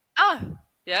Airport. Oh,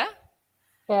 yeah.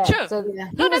 True. So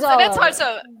that's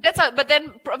all. But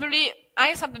then probably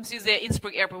I sometimes use the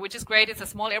Innsbruck airport, which is great. It's a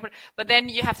small airport, but then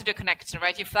you have to do a connection,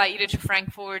 right? You fly either to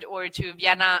Frankfurt or to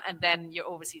Vienna, and then your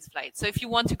overseas flight. So if you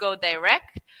want to go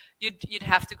direct, you'd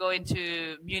have to go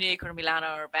into Munich or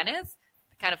Milano or Venice.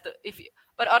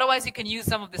 But otherwise you can use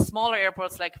some of the smaller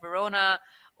airports like Verona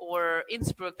or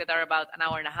Innsbruck that are about an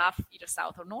hour and a half either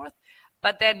south or north.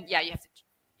 But then you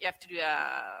have to do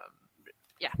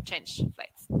change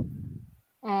flights.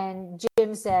 And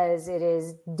Jim says it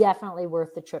is definitely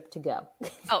worth the trip to go.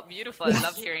 Oh, beautiful. I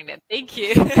love hearing that. Thank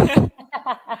you.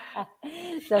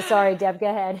 So sorry, Deb, go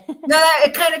ahead. No,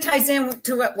 it kind of ties in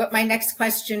to what my next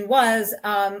question was.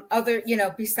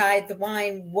 Beside the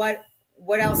wine,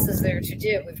 what else is there to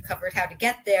do? We've covered how to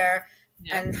get there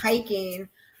and hiking.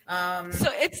 So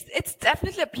it's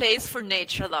definitely a place for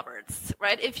nature lovers,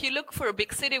 right? If you look for a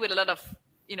big city with a lot of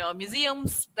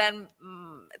museums, then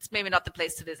it's maybe not the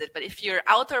place to visit. But if you're an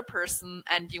outdoor person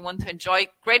and you want to enjoy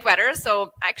great weather,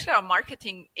 so actually our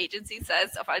marketing agency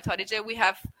says of Alto Adige, we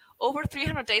have over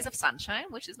 300 days of sunshine,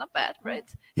 which is not bad, right?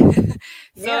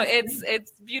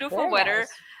 It's beautiful Very weather. nice.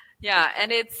 Yeah,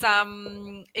 and it's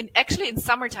in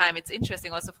summertime. It's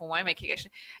interesting also for winemaking.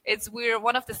 Actually, we're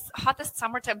one of the hottest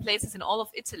summertime places in all of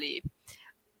Italy.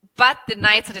 But the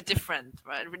nights are make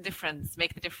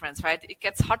the difference, right? It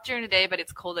gets hot during the day, but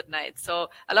it's cold at night. So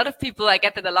a lot of people, I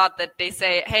get that a lot, that they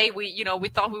say, hey, we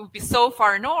thought we would be so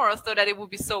far north so that it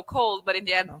would be so cold, but in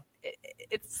the end,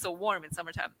 it's so warm in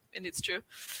summertime, and it's true.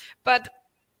 But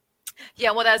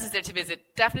what else is there to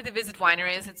visit? Definitely visit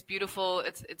wineries. It's beautiful.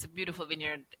 It's a beautiful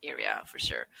vineyard area for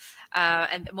sure.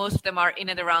 And most of them are in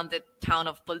and around the town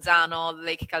of Bolzano,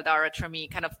 Lake Caldara, Trami,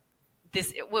 kind of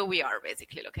this where we are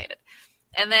basically located.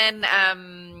 And then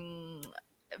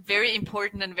very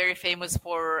important and very famous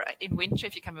for in winter,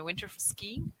 if you come in winter, for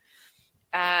skiing.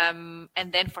 And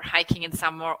then for hiking in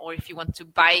summer, or if you want to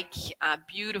bike,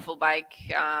 beautiful bike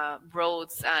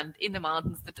roads and in the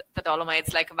mountains, the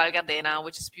Dolomites like Val Gardena,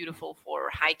 which is beautiful for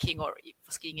hiking or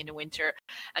for skiing in the winter.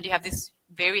 And you have these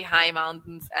very high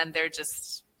mountains, and they're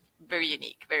just very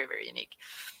unique, very, very unique.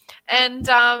 And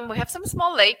we have some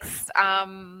small lakes,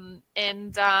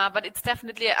 but it's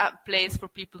definitely a place for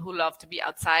people who love to be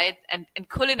outside. And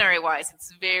culinary-wise,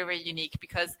 it's very, very unique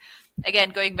because, again,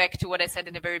 going back to what I said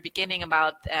in the very beginning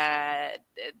about the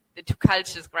two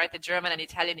cultures, right, the German and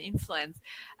Italian influence,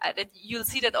 that you'll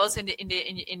see that also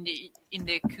in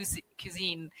the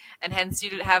cuisine, and hence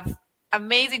you'll have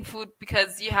amazing food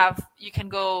because you can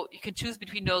choose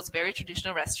between those very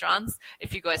traditional restaurants.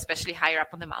 If you go especially higher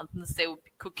up on the mountains, they will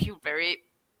cook you very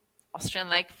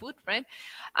Austrian-like food, right?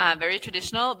 Very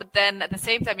traditional. But then at the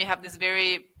same time, you have this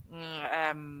very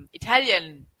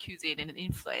Italian cuisine and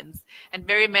influence, and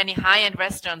very many high-end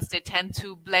restaurants, they tend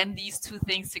to blend these two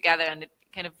things together, and it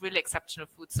kind of really exceptional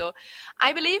food. So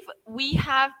I believe we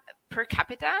have per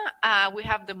capita, we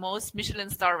have the most Michelin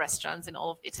star restaurants in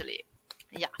all of Italy.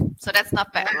 Yeah, so that's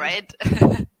not bad, right?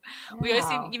 We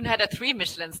also even had a 3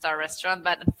 Michelin star restaurant,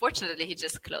 but unfortunately he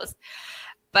just closed.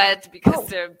 But because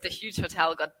the huge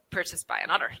hotel got purchased by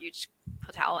another huge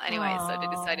hotel anyway, so they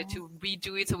decided to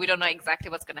redo it. So we don't know exactly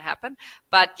what's going to happen.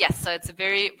 But yes, so it's a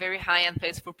very, very high-end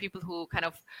place for people who kind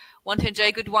of want to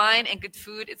enjoy good wine and good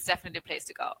food. It's definitely a place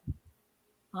to go.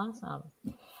 Awesome.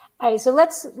 All right, so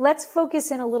let's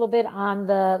focus in a little bit on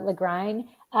the Lagrein.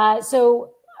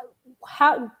 So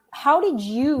how did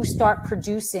you start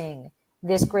producing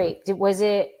this grape? Was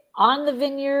it on the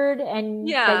vineyard and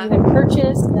that you had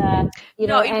purchased,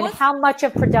 how much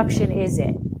of production is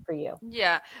it for you?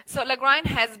 Yeah. So Lagrein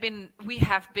we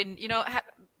have been,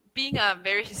 being a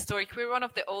very historic, we're one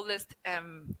of the oldest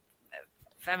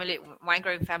wine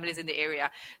growing families in the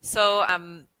area. So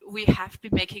we have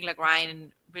been making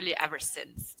Lagrein really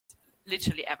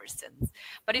literally ever since.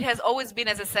 But it has always been,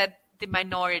 as I said, the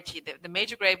minority. The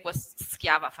major grape was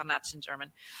Schiava Farnacci in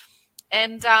German.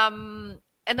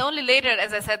 And only later,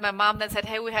 as I said, my mom then said,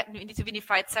 hey, we need to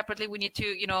vinify it separately. We need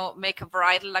to, make a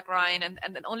varietal Lagrein. And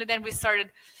then only then we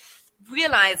started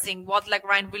realizing what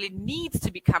Lagrein really needs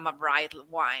to become a varietal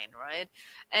wine, right?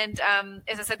 And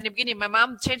as I said in the beginning, my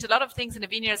mom changed a lot of things in the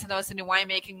vineyards and also in the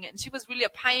winemaking. And she was really a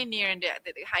pioneer in the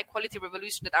high quality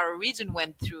revolution that our region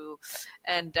went through.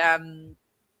 And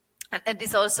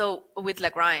this also with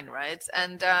Lagrein, right?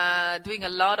 And doing a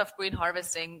lot of green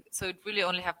harvesting. So it really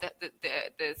only have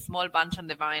the small bunch on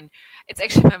the vine. It's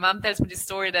actually, my mom tells me this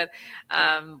story that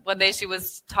one day she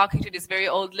was talking to this very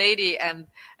old lady, and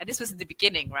this was in the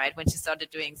beginning, right, when she started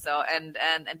doing so. And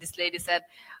this lady said,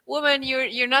 woman,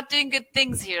 you're not doing good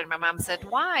things here. And my mom said,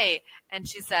 why? And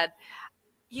she said,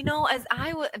 as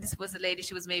I was, and this was a lady,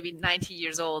 she was maybe 90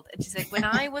 years old. And she said, when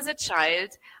I was a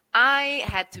child,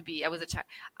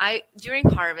 during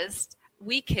harvest,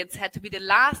 we kids had to be the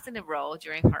last in a row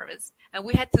during harvest. And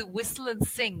we had to whistle and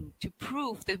sing to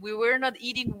prove that we were not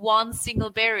eating one single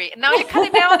berry. And now you're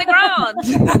cutting down on the ground.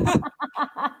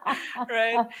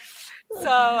 Right.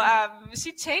 So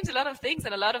she changed a lot of things.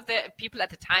 And a lot of the people at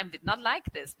the time did not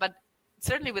like this. But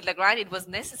certainly with Lagrein, it was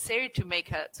necessary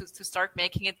to start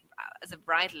making it as a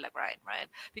varietal Lagrein, right?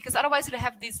 Because otherwise you'll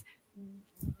have these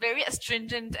very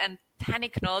astringent and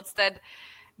tannic notes that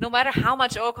no matter how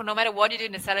much oak or no matter what you do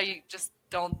in the cellar, you just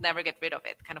never get rid of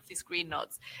it, kind of these green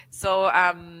notes. So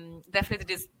definitely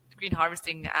this green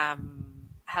harvesting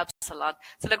helps a lot.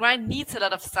 So Lagrein needs a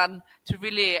lot of sun to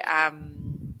really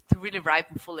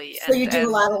ripen fully. So you do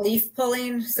a lot of leaf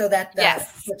pulling so that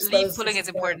yes, leaf pulling is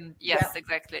important. Yes,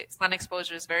 exactly. Sun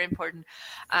exposure is very important.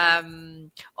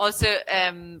 Also,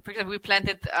 for example, we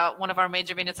planted one of our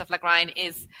major vineyards of Lagrein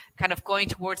is kind of going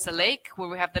towards the lake, where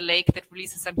we have the lake that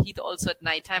releases some heat also at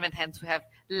nighttime, and hence we have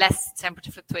less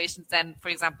temperature fluctuations than, for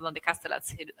example, on the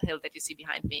Castellaz hill that you see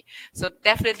behind me. So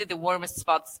definitely the warmest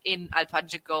spots in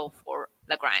Alpage go for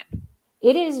Lagrein.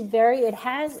 It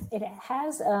has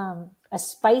a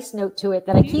spice note to it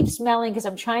that I keep smelling because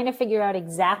I'm trying to figure out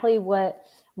exactly what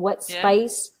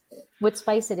spice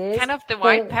it is. Kind of the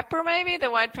white pepper, maybe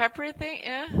the white pepper thing.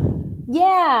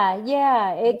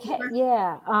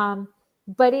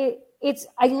 But it's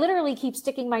I literally keep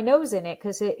sticking my nose in it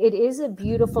because it is a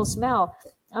beautiful smell.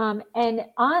 And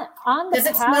on the does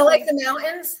it smell like the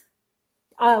mountains?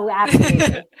 Oh,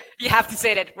 absolutely. You have to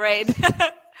say that, right?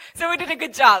 So we did a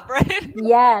good job, right?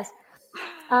 Yes.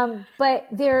 But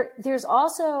there's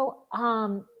also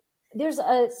there's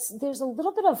a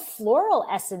little bit of floral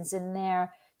essence in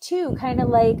there too, kind of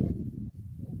like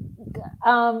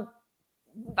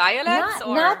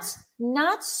violets,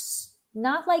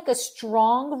 not like a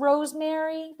strong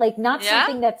rosemary, like not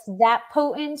something that's that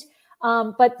potent.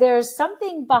 But there's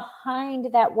something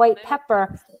behind that white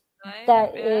pepper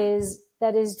that is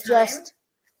just.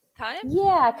 Time?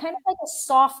 Yeah, kind of like a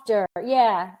softer,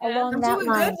 along I'm that doing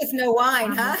line. good with no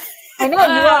wine, huh? I know you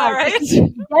are. Right?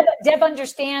 Deb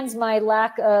understands my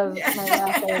lack of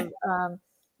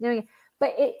knowing.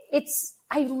 But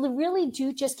I really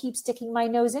do just keep sticking my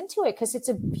nose into it because it's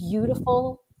a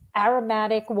beautiful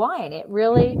aromatic wine. It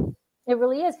really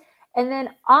is. And then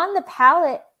on the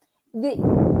palate,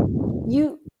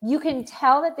 you can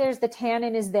tell that there's the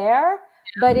tannin is there,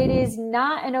 but it is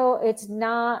not. It's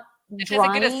not. It has a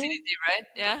good acidity, right?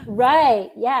 Yeah.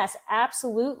 Right. Yes,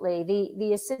 absolutely.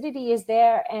 The acidity is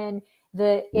there, and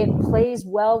it plays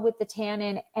well with the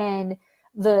tannin, and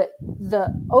the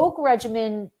oak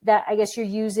regimen that I guess you're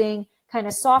using kind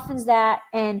of softens that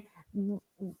and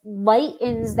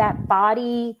lightens that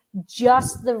body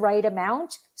just the right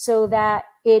amount so that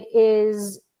it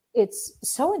is it's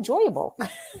so enjoyable.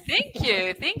 Thank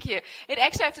you. It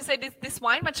actually, I have to say, this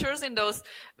wine matures in those,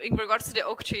 in regards to the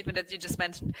oak treatment that you just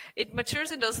mentioned, it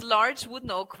matures in those large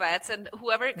wooden oak vats, and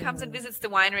whoever comes and visits the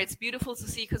winery, it's beautiful to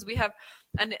see, because we have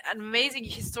an amazing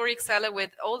historic cellar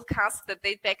with old casks that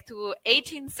date back to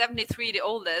 1873, the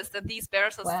oldest, and these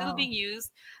barrels are still being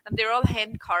used, and they're all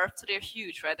hand carved, so they're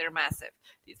huge, right? They're massive.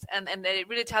 And they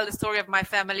really tell the story of my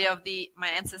family, of my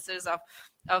ancestors,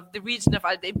 of the region, of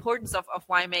the importance of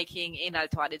winemaking in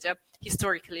Alto Adige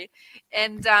historically,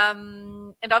 and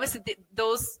obviously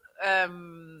those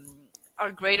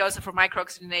are great also for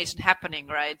microoxygenation happening,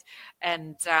 right?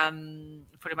 And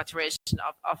for the maturation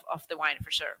of the wine,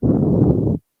 for sure.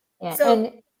 Yeah,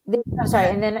 so, I'm sorry,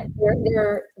 and then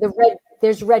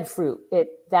there's red fruit.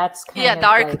 That's kind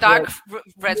of dark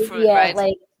red fruit,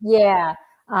 right?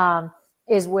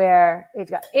 Is where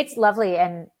it's lovely,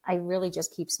 and I really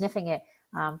just keep sniffing it.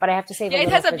 But I have to say, it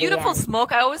has a beautiful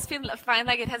smoke. I always find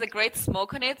like it has a great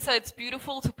smoke on it, so it's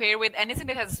beautiful to pair with anything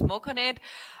that has smoke on it.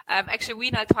 Actually, we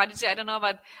in Alto Adige, I don't know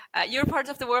about your parts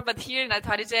of the world, but here in Alto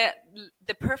Adige,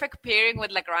 the perfect pairing with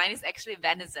Lagrein is actually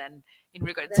venison. In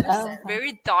regards to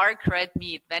very dark red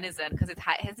meat, venison, because it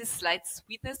has this slight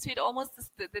sweetness to it, almost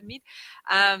the meat,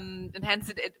 and hence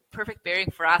it perfect pairing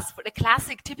for us. For the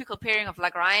classic, typical pairing of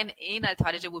Lagrein in Alto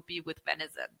Adige would be with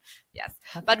venison, yes.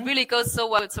 Okay. But really goes so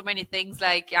well with so many things,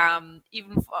 like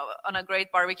even on a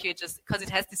great barbecue, just because it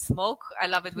has this smoke. I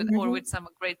love it with or with some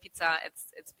great pizza.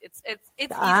 It's easy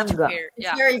to pair.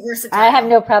 It's very versatile. I have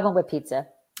no problem with pizza.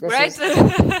 Right?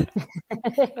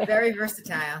 Very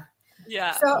versatile.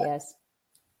 Yeah. So, yes.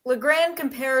 Lagrein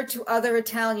compared to other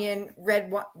Italian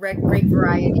red grape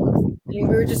varieties. We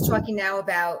were just talking now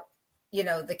about,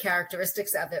 the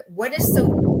characteristics of it. What is so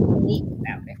unique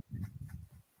about it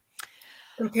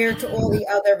compared to all the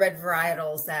other red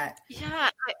varietals that?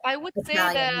 Yeah, I would say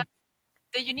that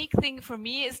the unique thing for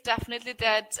me is definitely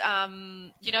that,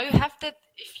 you have that,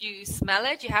 if you smell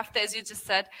it, you have to, as you just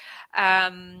said,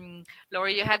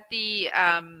 Lori, you had the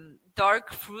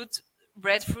dark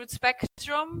red fruit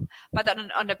spectrum, but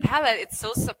on the palate, it's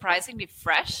so surprisingly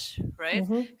fresh, right?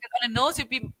 Mm-hmm. On the nose, you'd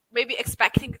be maybe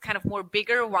expecting kind of more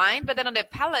bigger wine, but then on the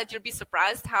palate, you'll be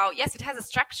surprised how, yes, it has a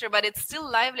structure, but it's still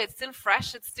lively, it's still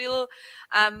fresh, it's still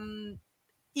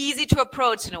easy to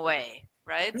approach in a way,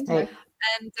 right? Okay.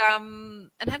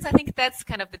 And hence, I think that's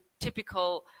kind of the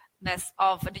typicalness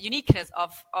of the uniqueness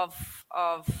of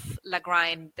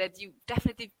Lagrein, that you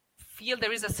definitely feel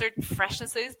there is a certain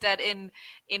freshness that in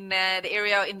the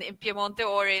area in Piemonte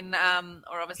or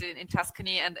or obviously in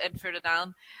Tuscany and further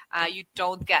down you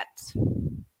don't get.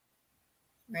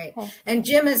 Right. And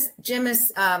Jim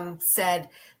has said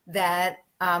that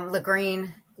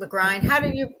Lagrein. How do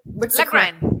you? What's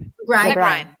Lagrein?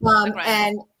 Lagrein.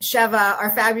 And Sheva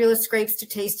are fabulous grapes to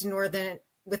taste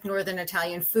with northern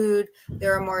Italian food.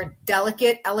 There are more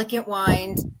delicate, elegant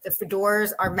wines. The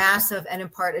Fedors are massive and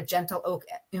impart a gentle oak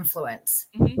influence.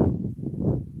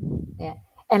 Mm-hmm. Yeah,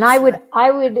 and I would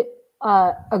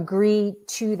agree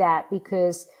to that,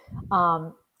 because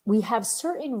we have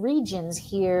certain regions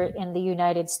here in the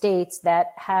United States that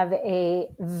have a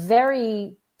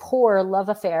very poor love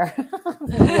affair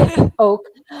with oak,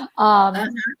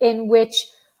 in which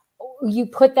you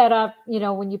put that up,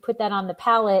 when you put that on the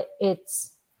palate,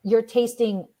 you're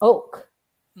tasting oak.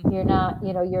 You're not,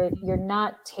 you're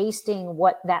not tasting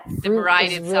what that fruit the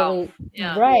variety is itself.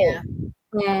 Really, right.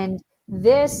 Yeah. And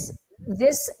this,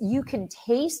 you can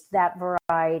taste that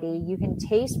variety. You can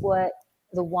taste what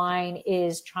the wine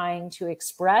is trying to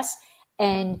express,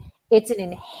 and it's an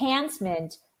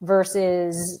enhancement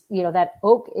versus, that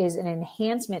oak is an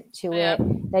enhancement to it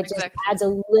that just adds a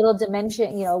little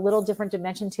dimension, a little different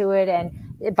dimension to it.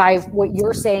 And by what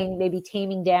you're saying, maybe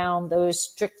taming down those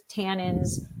strict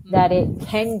tannins that it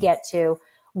can get to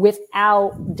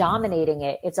without dominating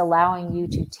it. It's allowing you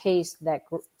to taste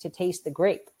the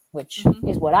grape, which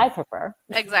is what I prefer.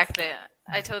 Exactly.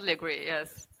 I totally agree.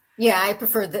 Yes. Yeah. I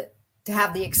prefer to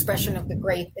have the expression of the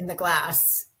grape in the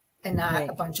glass and not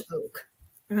a bunch of oak.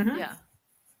 Mm-hmm. Yeah.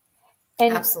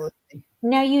 And absolutely.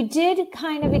 Now you did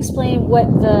kind of explain what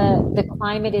the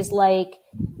climate is like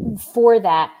for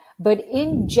that, but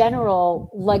in general,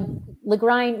 like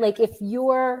Lagrein, like if you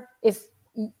were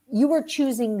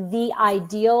choosing the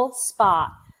ideal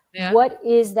spot, what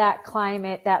is that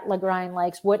climate that Lagrein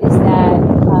likes? What is that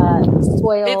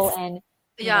soil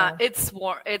it's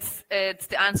warm. It's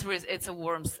the answer is it's a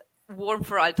warm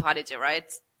for Alto Adige,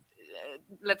 right?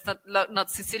 Let's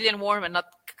not Sicilian warm and not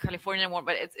Californian warm,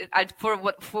 but for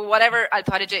whatever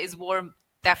Alto Adige is warm,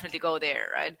 definitely go there,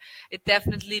 right? It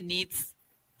definitely needs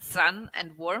sun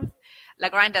and warmth.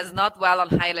 Lagrein does not well on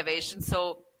high elevation,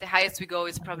 so the highest we go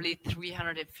is probably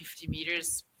 350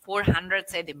 meters, 400,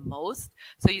 say the most.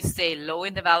 So you stay low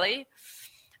in the valley.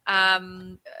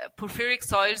 Porphyric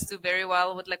soils do very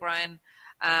well with Lagrein.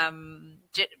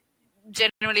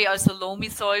 Generally also loamy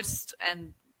soils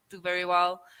and do very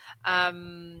well.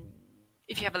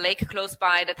 If you have a lake close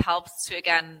by, that helps to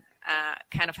again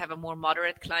kind of have a more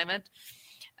moderate climate.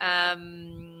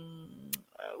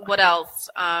 What else?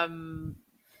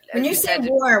 When you say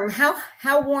warm,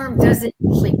 how warm does it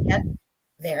usually get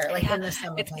there, like in the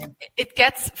summertime? It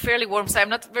gets fairly warm. So I'm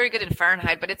not very good in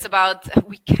Fahrenheit, but it's about,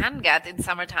 we can get in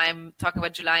summertime, talking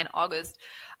about July and August,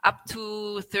 up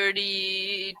to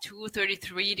 32,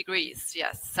 33 degrees,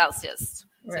 yes, Celsius.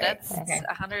 So that's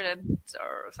 100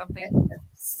 or something.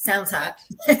 Sounds hot.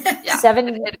 Yeah.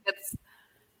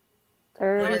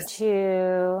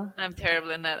 32. I'm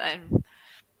terrible in that.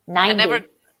 90.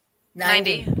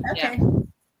 90. Okay.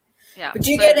 Yeah. But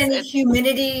do you get any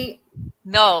humidity?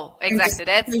 No, exactly.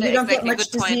 That's you don't get exactly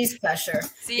much good point. disease pressure.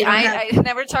 See, I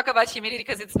never talk about humidity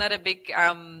because it's not a big,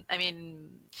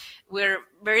 we're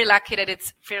very lucky that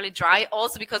it's fairly dry,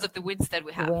 also because of the winds that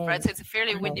we have, right? So it's a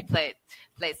fairly windy place.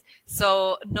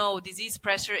 So no, disease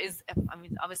pressure is,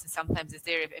 obviously sometimes it's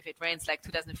there if it rains, like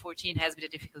 2014 has been a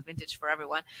difficult vintage for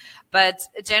everyone. But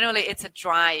generally it's a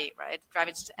dry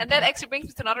vintage. And that actually brings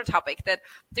me to another topic, that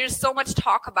there's so much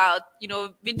talk about,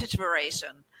 vintage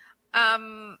variation.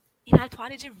 In Alto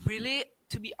Adige, really,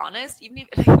 to be honest, even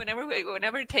if, whenever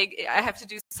I have to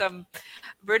do some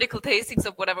vertical tastings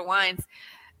of whatever wines,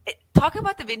 talking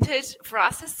about the vintage for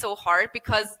us is so hard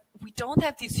because we don't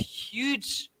have these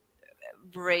huge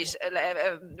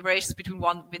variations between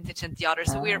one vintage and the other.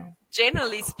 So we're,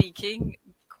 generally speaking,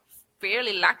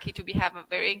 fairly lucky to have a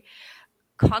very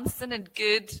constant and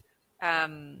good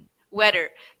weather.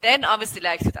 Then obviously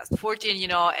like 2014,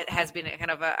 it has been a kind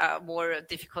of a more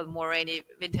difficult, more rainy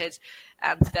vintage.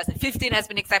 2015 has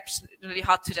been exceptionally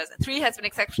hot. 2003 has been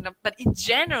exceptional. But in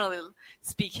general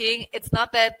speaking, it's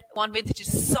not that one vintage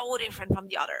is so different from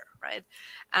the other, right?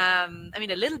 A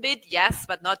little bit, yes,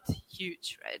 but not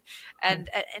huge, right? And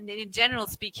in general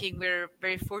speaking, we're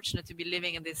very fortunate to be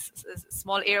living in this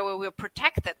small area where we're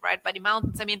protected, right, by the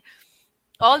mountains.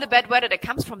 All the bad weather that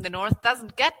comes from the north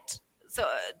doesn't get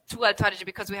to Alto Adige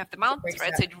because we have the mountains,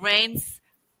 right? So it rains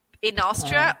in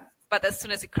Austria, but as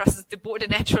soon as it crosses the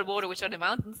natural border, which are the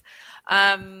mountains,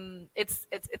 it's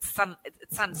sun.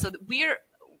 So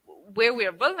where we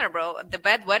are vulnerable, the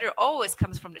bad weather always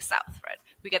comes from the south, right?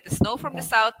 We get the snow from the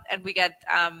south, and we get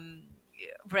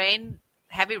rain.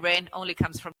 Heavy rain only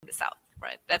comes from the south,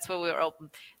 right? That's where we're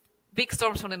open. Big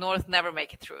storms from the north never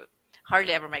make it through.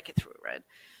 Hardly ever make it through, right?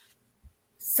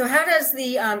 So how does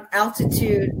the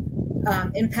altitude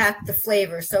impact the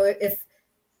flavor? So if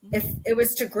it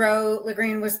was to grow,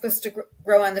 Lagrein was supposed to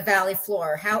grow on the valley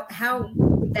floor, how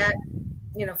would that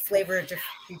flavor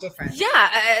be different?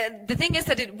 Yeah, the thing is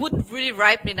that it wouldn't really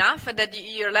ripen enough, and that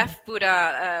you're left with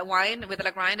a wine with a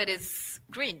Lagrein that is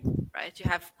green, right? You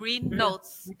have green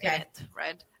notes in it,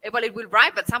 right? Well, it will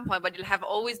ripe at some point, but you'll have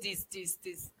always these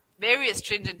very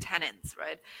astringent tannins,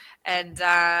 right? And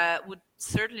would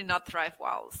certainly not thrive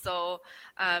well. So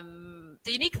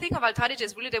the unique thing of Alto Adige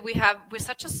is really that we're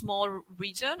such a small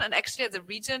region, and actually as a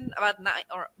region, about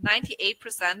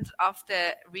 98% of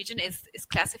the region is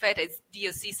classified as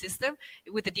DOC system,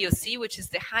 with the DOC, which is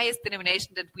the highest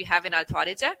denomination that we have in Alto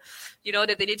Adige. You know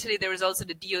that in Italy there is also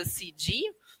the DOCG,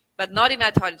 but not in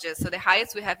Alto Adige. So the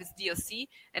highest we have is DOC,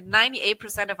 and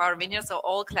 98% of our vineyards are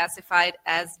all classified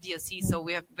as DOC. So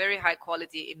we have very high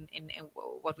quality in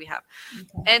what we have.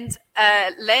 And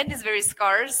land is very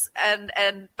scarce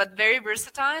but very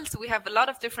versatile. So we have a lot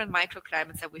of different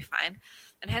microclimates that we find,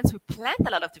 and hence we plant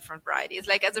a lot of different varieties.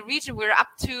 Like as a region, we're up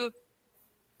to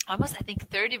almost, I think,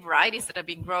 30 varieties that are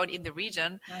being grown in the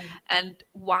region. Right. And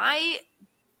why?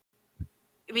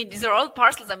 These are all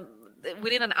parcels.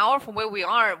 Within an hour from where we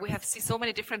are, we see so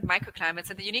many different microclimates.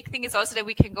 And the unique thing is also that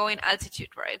we can go in altitude,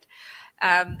 right?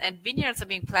 And vineyards are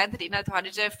being planted in Alto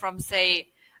Adige from, say,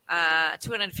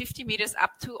 250 meters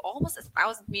up to almost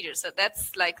 1,000 meters. So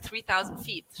that's like 3,000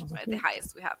 feet, right? The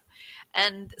highest we have.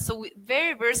 And so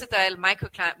very versatile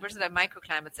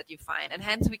microclimates that you find. And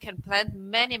hence we can plant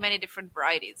many, many different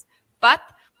varieties. But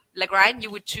Lagrein,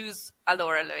 you would choose a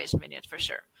lower elevation vineyard for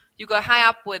sure. You go high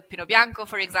up with Pinot Bianco,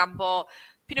 for example.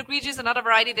 Pinot Grigio is another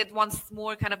variety that wants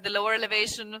more kind of the lower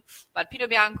elevation, but Pinot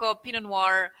Bianco, Pinot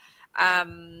Noir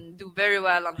do very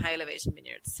well on high elevation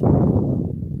vineyards.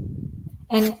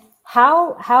 And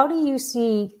how do you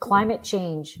see climate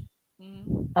change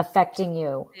affecting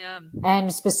you? Yeah.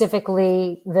 And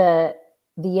specifically the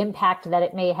impact that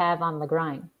it may have on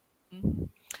Lagrein?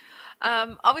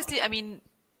 Obviously,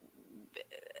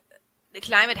 the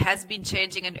climate has been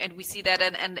changing, and we see that.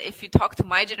 And if you talk to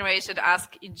my generation,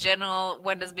 ask in general,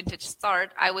 when does vintage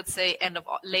start? I would say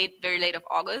very late of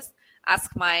August.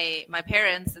 Ask my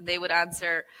parents, and they would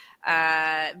answer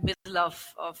middle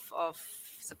of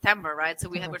September, right? So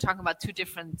we're talking about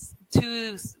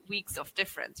 2 weeks of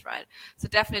difference, right? So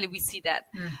definitely we see that.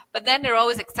 But then there are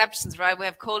always exceptions, right? We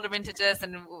have colder vintages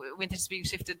and vintages being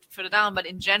shifted further down. But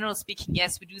in general speaking,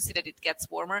 yes, we do see that it gets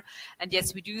warmer. And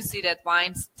yes, we do see that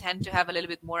wines tend to have a little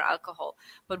bit more alcohol.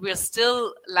 But we're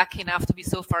still lucky enough to be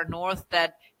so far north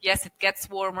that, yes, it gets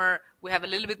warmer. We have a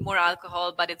little bit more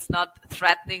alcohol, but it's not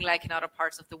threatening like in other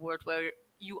parts of the world where it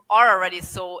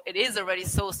is already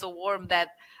so warm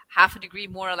that half a degree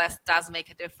more or less does make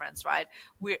a difference, right?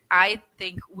 I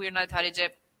think we're not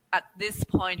at this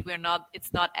point,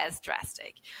 it's not as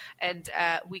drastic. And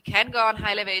we can go on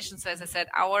high elevation. So as I said,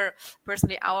 our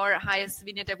highest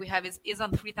vineyard that we have is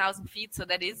on 3,000 feet. So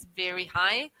that is very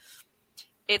high.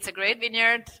 It's a great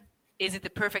vineyard. Is it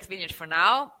the perfect vineyard for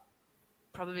now?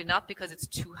 Probably not, because it's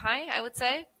too high, I would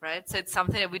say, right? So it's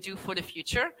something that we do for the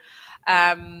future.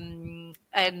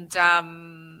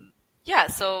 Yeah,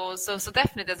 so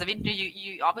definitely as a vineyard,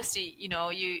 you obviously,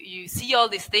 you see all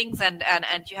these things and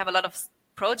you have a lot of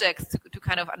projects to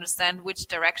kind of understand which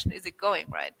direction is it going,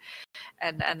 right?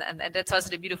 And that's also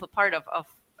the beautiful part of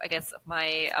I guess of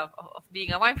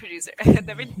being a wine producer,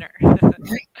 the vintner.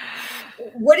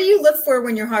 What do you look for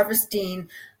when you're harvesting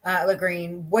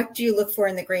Lagrein? What do you look for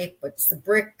in the grape? What's the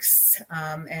bricks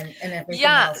and everything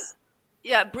else?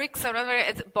 Yeah, bricks. I remember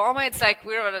it's Balma. It's like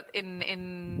we're in.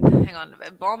 Hang on,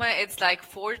 Balma. It's like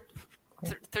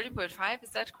 13.5. Is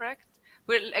that correct?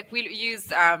 We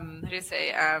use how do you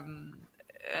say a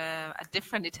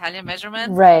different Italian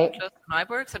measurement, right? Close to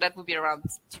Neuburg, so that would be around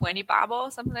 20 Babbo,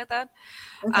 something like that.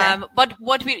 Okay. But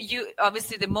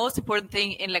obviously the most important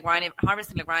thing in Lagrein,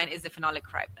 harvesting Lagrein, is the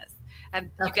phenolic ripeness,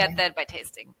 and you get that by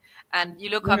tasting. And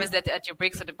you look obviously at your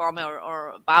bricks or the Balma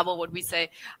or Babbo, what we say.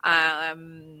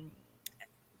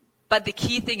 But the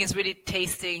key thing is really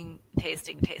tasting,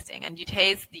 and you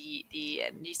taste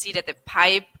and you see that the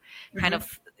pipe kind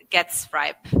of gets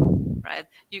ripe, right?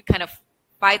 You kind of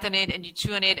bite on it and you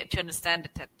chew on it to understand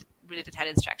really the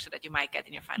tannin structure that you might get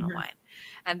in your final wine.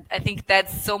 And I think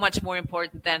that's so much more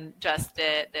important than just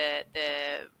the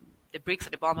bricks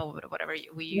or the bomb or whatever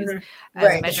we use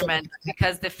as a measurement,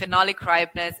 because the phenolic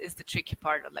ripeness is the tricky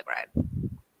part of Lagrein.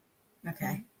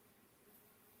 Okay.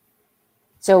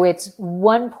 So it's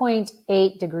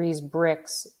 1.8 degrees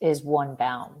bricks is 1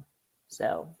 pound.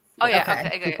 So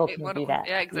people can do that.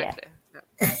 Yeah, exactly.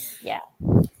 Yeah.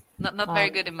 Not very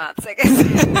good in maths, I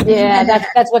guess. Yeah,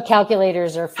 that's what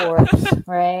calculators are for,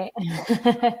 right?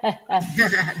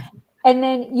 And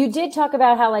then you did talk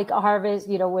about how like a harvest,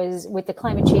 was with the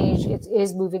climate change, it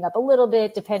is moving up a little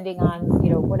bit depending on,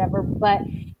 whatever. But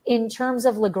in terms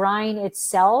of Lagrein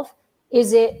itself,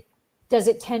 does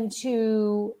it tend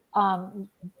to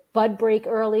bud break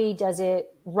early? Does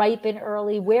it ripen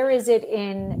early? Where is it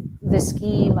in the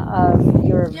scheme of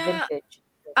your vintage?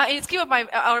 In scheme of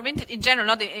our vintage in general,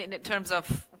 not in terms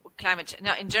of climate change.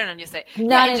 No, in general, you say.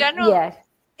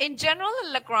 In general,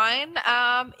 Lagrein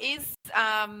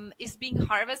is being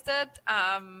harvested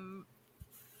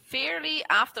fairly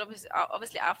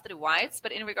obviously after the whites,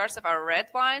 but in regards of our red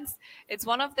wines, it's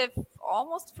one of the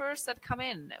almost first that come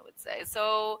in, I would say.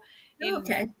 So in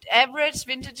average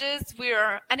vintages,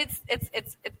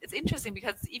 it's interesting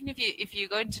because even if you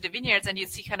go into the vineyards and you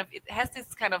see kind of, it has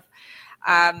this kind of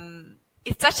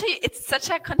it's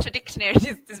such a contradiction,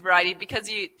 this variety, because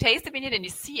you taste the vineyard and you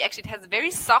see actually it has a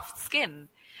very soft skin.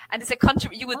 And it's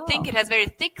you would think it has very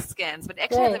thick skins, but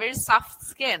actually has a very soft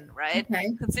skin, right?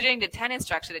 Okay. Considering the tannin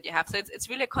structure that you have. So it's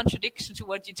really a contradiction to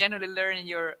what you generally learn in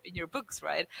your books,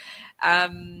 right? So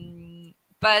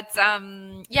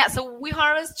we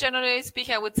harvest, generally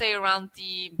speaking, I would say around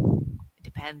it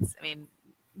depends. I mean,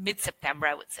 mid-September,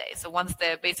 I would say. So once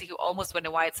basically almost when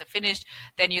the whites are finished,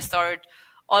 then you start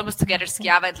almost together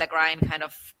Schiava and Lagrein kind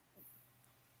of,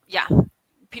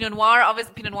 Pinot Noir,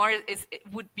 obviously Pinot Noir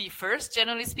would be first,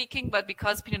 generally speaking, but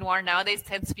because Pinot Noir nowadays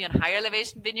tends to be on higher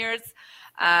elevation vineyards,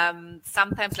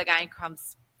 sometimes Lagrein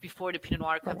comes before the Pinot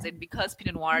Noir comes in, because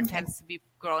Pinot Noir tends to be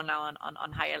grown now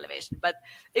on higher elevation. But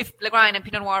if Lagrein and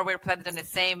Pinot Noir were planted in the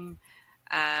same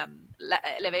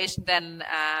elevation, then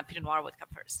Pinot Noir would come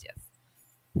first,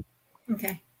 yes.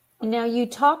 Okay. Now you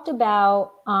talked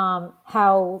about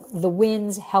how the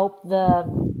winds help the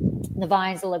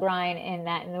vines, the Lagrein, and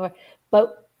that,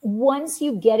 but once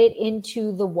you get it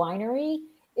into the winery,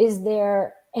 is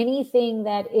there anything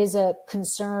that is a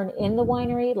concern in the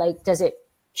winery? Like, does it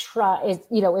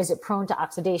is it prone to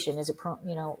oxidation? Is it prone,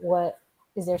 what?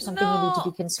 Is there something we need to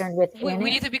be concerned with? We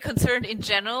need to be concerned in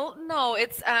general. No,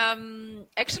 it's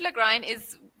actually Lagrein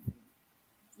is.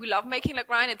 We love making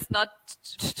Lagrein. It's not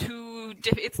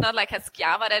it's not like a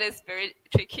Schiava that is very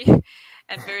tricky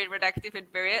and very reductive and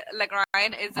very.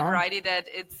 Lagrein is a variety that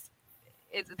it's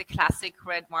the classic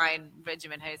red wine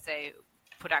regimen. How you say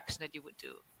production that you would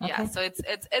do. Okay. Yeah, so it's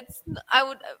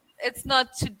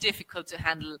not too difficult to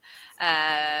handle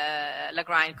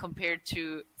Lagrein compared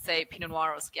to say Pinot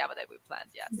Noir or Schiava that we plant.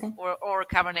 Yes, okay. or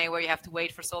Cabernet where you have to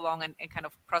wait for so long and kind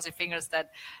of cross your fingers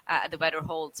that the weather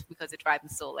holds because it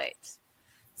ripens so late.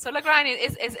 So Lagrein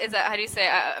is a, how do you say,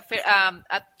 a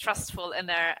trustful and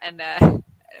a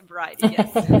variety,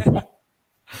 yes.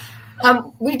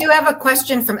 We do have a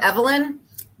question from Evelyn.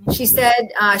 She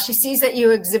said she sees that you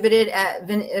exhibited at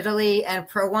Vin Italy and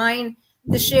Pro Wine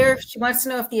this year. She wants to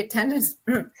know if the attendance,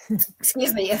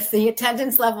 if the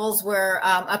attendance levels were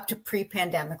up to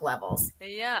pre-pandemic levels.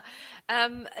 Yeah,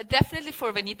 definitely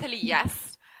for Vin Italy,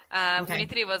 yes. Vin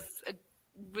Italy was a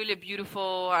really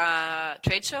beautiful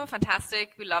trade show,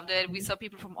 fantastic. We loved it. We saw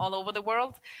people from all over the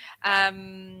world.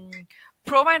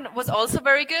 Pro Wine was also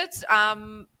very good.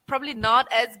 Probably not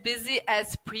as busy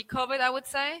as pre-COVID, I would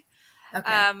say.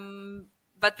 Okay.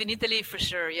 But in Italy, for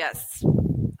sure, yes.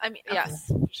 I mean, okay. Yes,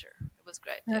 for sure. It was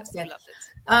great. Yes, we loved it.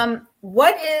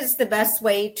 What is the best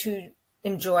way to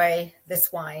enjoy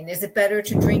this wine? Is it better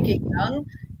to drink it young?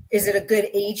 Is it a good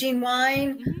aging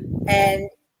wine? Mm-hmm. And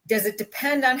does it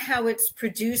depend on how it's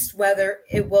produced, whether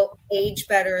it will age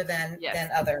better than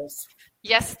others?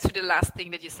 Yes, to the last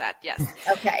thing that you said, yes.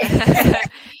 Okay.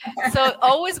 So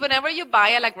always, whenever you buy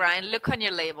a Lagrein, look on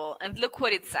your label and look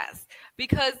what it says.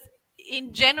 Because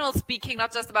in general speaking,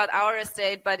 not just about our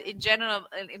estate, but in general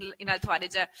in Alto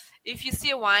Adige, if you see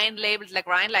a wine labeled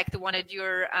Lagrein, like the one that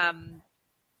you're,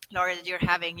 Laura, that you're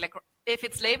having, like, if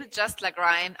it's labeled just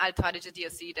Lagrein, Alto Adige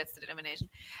DOC, that's the denomination,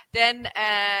 then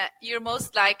you're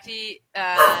most likely,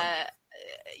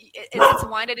 it's a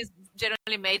wine that is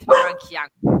generally made to be drunk young,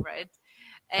 right?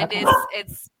 And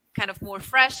it's kind of more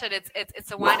fresh, and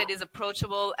it's a wine that is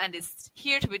approachable and is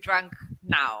here to be drunk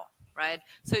now, right?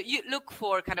 So you look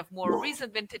for kind of more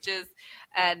recent vintages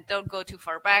and don't go too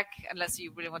far back unless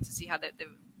you really want to see how the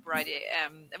variety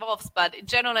evolves. But in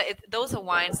general, those are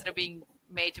wines that are being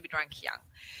made to be drunk young.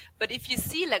 But if you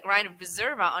see Lagrein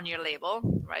Reserva on your label,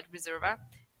 right, Reserva,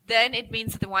 then it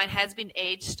means that the wine has been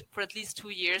aged for at least 2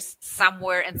 years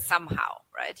somewhere and somehow,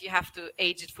 right? You have to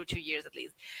age it for 2 years at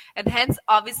least. And hence,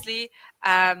 obviously,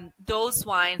 those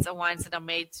wines are wines that are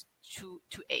made to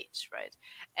age, right?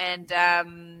 And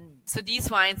so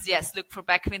these wines, yes, look for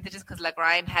back vintages because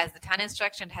Lagrein has the tannin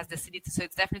structure and has the acidity. So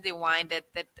it's definitely a wine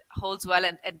that holds well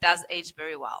and does age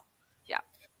very well. Yeah.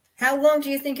 How long do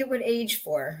you think it would age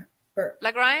for?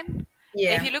 Lagrein?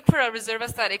 Yeah. If you look for a Reserva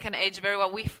style, it can age very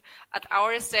well. At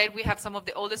our estate, we have some of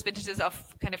the oldest vintages of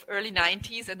kind of early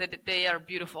 90s, and they are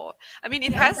beautiful. I mean,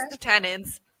 it has the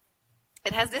tannins,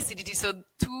 it has the acidity, so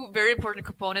two very important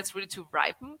components really to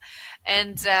ripen.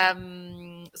 And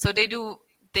so they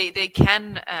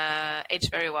can age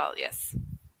very well, yes.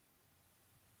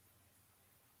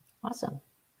 Awesome.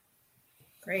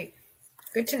 Great.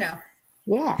 Good to know.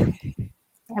 Yeah.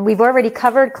 And we've already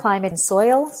covered climate and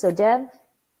soil. So, Deb?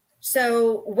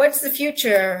 So what's the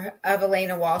future of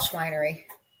Elena Walch Winery?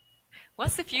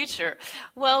 What's the future?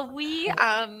 Well,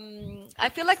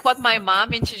 I feel like what my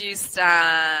mom introduced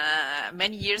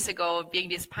many years ago, being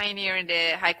this pioneer in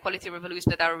the high quality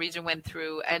revolution that our region went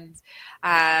through, and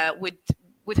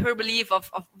with her belief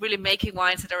of really making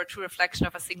wines that are a true reflection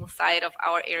of a single side of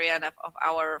our area and of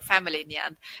our family in the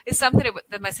end, is something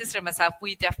that my sister and myself,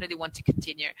 we definitely want to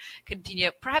continue,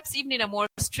 perhaps even in a more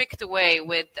strict way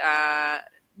with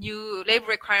new labor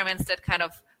requirements that kind of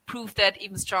prove that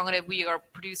even stronger that we are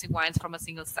producing wines from a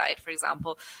single site, for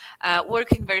example,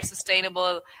 working very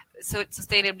sustainably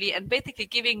and basically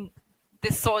giving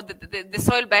the soil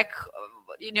back,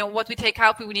 what we take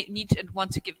out, we need and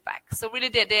want to give back. So really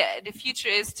the future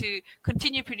is to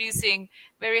continue producing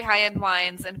very high-end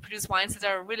wines and produce wines that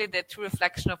are really the true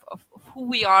reflection of who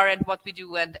we are and what we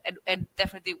do and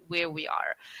definitely where we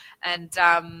are. And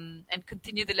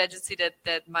continue the legacy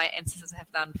that my ancestors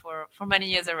have done for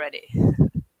many years already.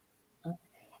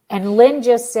 And Lynn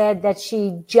just said that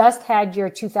she just had your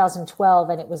 2012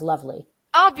 and it was lovely.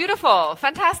 Oh, beautiful.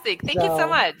 Fantastic. Thank you so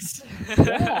much.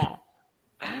 Yeah.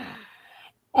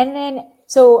 And then,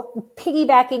 so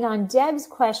piggybacking on Deb's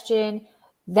question,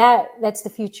 that's the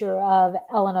future of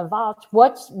Elena Walch.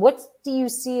 What do you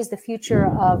see as the future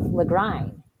of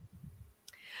Lagrein?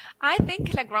 I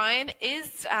think Lagrein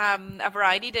is a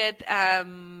variety that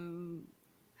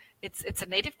it's a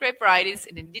native grape variety, it's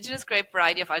an indigenous grape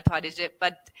variety of Alto Adige,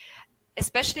 but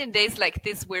especially in days like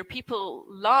this where people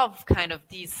love kind of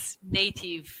these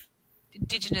native,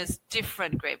 indigenous,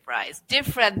 different grape varieties,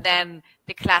 different than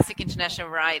the classic international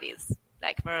varieties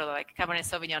like Merlot, like Cabernet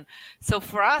Sauvignon. So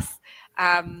for us,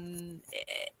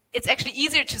 it's actually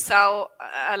easier to sell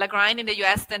a Lagrein in the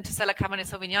US than to sell a Cabernet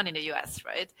Sauvignon in the US,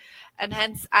 right? And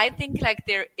hence, I think like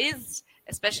there is,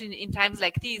 especially in times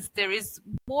like these, there is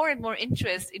more and more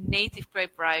interest in native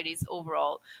grape varieties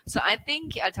overall. So I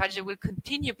think Alto Adige will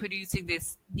continue producing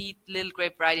this neat little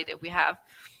grape variety that we have,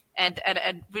 and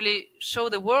really show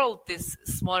the world this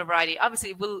small variety. Obviously,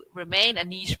 it will remain a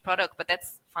niche product, but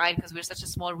that's fine because we're such a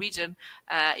small region,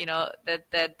 that we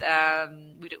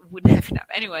wouldn't have enough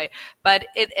anyway. But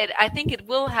I think it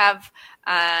will have,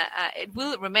 it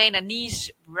will remain a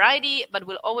niche variety, but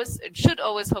should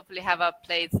always hopefully have a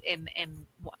place in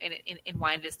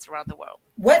wine lists around the world.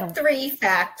 What 3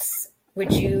 facts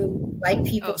would you like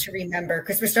people to remember?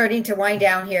 Because we're starting to wind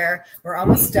down here. We're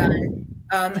almost done.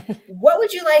 What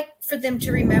would you like for them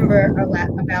to remember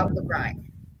about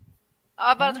Lagrein?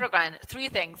 About Lagrein, 3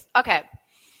 things. Okay.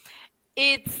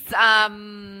 It's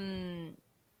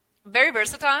very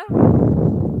versatile.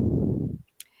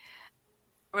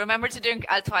 Remember to drink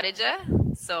Alto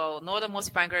Adige, so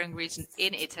northernmost wine growing region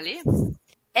in Italy.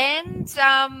 And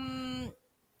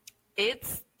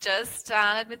it's just,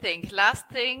 let me think, last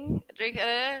thing, drink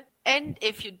it. And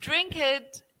if you drink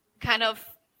it, kind of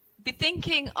be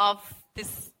thinking of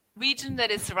this region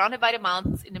that is surrounded by the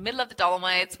mountains in the middle of the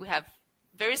Dolomites. We have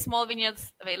very small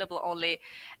vineyards available only,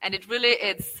 and it's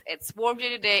warm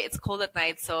during the day, it's cold at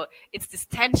night, so it's this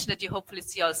tension that you hopefully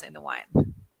see also in the wine.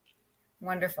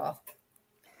 Wonderful.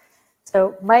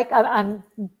 So Mike, I'm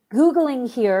Googling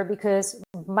here because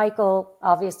Michael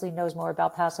obviously knows more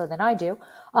about Paso than I do,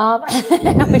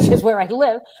 which is where I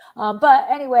live. But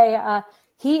anyway,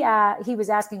 he was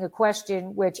asking a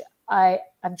question which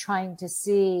I'm trying to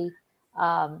see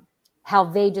how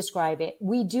they describe it.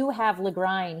 We do have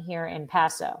Lagrein here in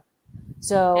Paso.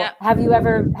 So yeah. Have you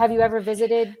ever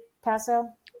visited Paso?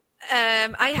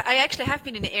 I actually have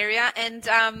been in the area, and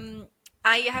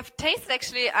I have tasted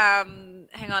actually,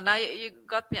 hang on, now you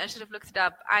got me, I should have looked it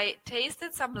up. I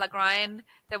tasted some Lagrein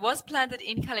that was planted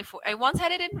in California. I once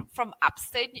had it in from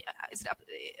upstate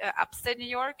New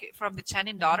York, from the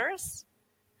Channing daughters.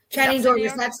 Channing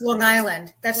daughters, that's Long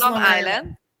Island. That's Long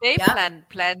Island. They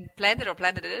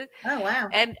planted it. Oh, wow.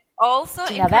 And also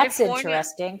in now that's California,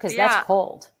 interesting because that's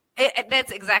cold.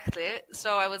 That's exactly.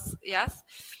 So I was,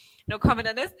 no comment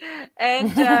on this.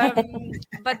 And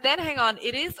but then hang on,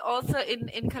 it is also in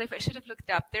California. I should have looked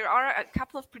it up. There are a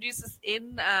couple of producers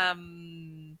in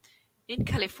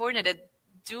California that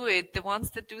do it. The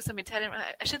ones that do some Italian.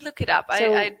 I should look it up.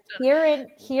 So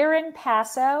here in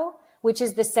Paso, which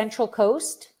is the Central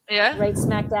Coast, right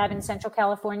smack dab in Central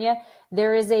California,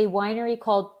 there is a winery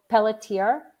called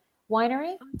Pelletier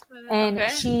Winery, and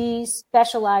she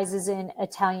specializes in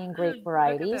Italian grape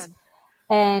varieties.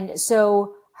 And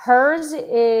so hers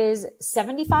is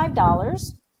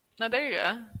 $75. Oh, there you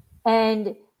go.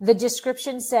 And the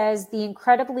description says the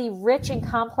incredibly rich and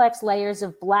complex layers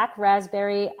of black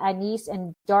raspberry, anise,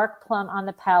 and dark plum on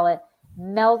the palate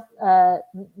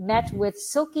met with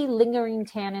silky lingering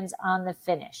tannins on the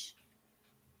finish.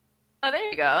 Oh,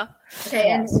 there you go. Okay,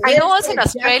 and I know also in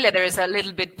Australia there is a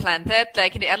little bit planted,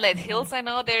 like in the Adelaide Hills. I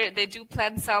know they do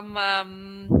plant some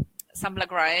Lagrein.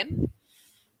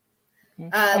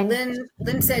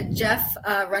 Lynn said Jeff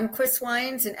Runquist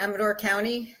Wines in Amador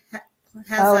County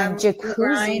has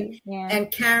Lagrein,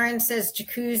 and Karen says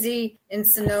Jacuzzi in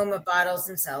Sonoma bottles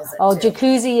and sells it. Oh, too.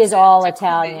 Jacuzzi is all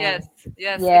Italian. Yes,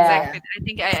 exactly. I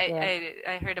think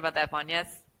I heard about that one.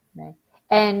 Yes. Right.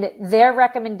 And their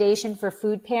recommendation for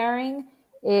food pairing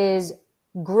is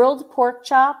grilled pork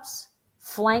chops,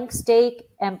 flank steak,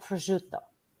 and prosciutto.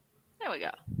 There we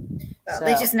go. Well,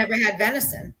 they just never had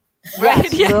venison.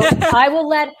 Yes, I will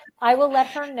let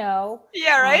her know.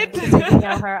 Yeah, right. If you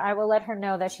know her, I will let her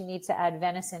know that she needs to add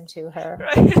venison to her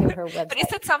website. But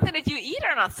is it something that you eat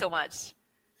or not so much?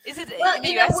 Is it?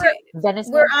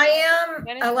 Venison? Where I am,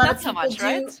 a lot not of so people much, do.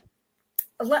 right?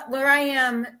 Where I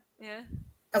am, Yeah.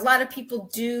 a lot of people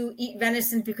do eat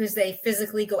venison because they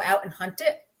physically go out and hunt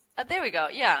it. There we go.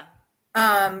 Yeah.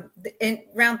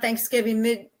 Around Thanksgiving,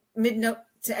 mid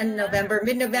to end November.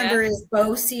 Mid-November is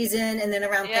bow season, and then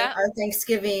around our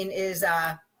Thanksgiving is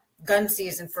gun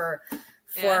season for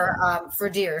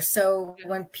deer. So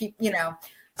when people,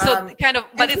 kind of,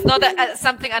 but it's not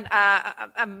something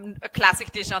a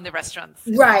classic dish on the restaurants.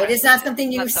 Right. It's not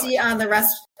something you see on the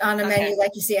menu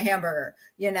like you see a hamburger,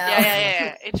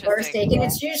 Yeah. or a steak. And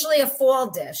it's usually a fall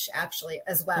dish actually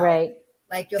as well. Right.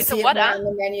 Like you'll see it more on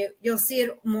the menu. You'll see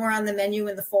it more on the menu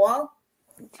in the fall.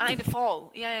 In the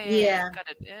fall. Yeah. Got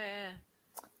it.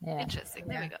 Yeah. Interesting.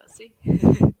 There we go. See?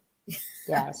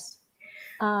 Yes.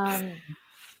 All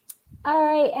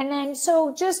right. And then,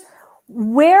 so just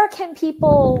where can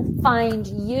people find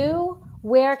you?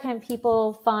 Where can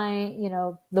people find,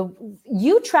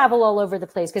 you travel all over the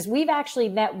place, because we've actually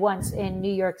met once in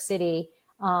New York City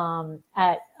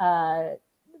at the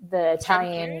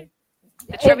Italian.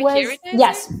 It was,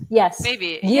 yes.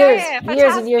 Maybe. Years and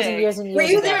years and years. Were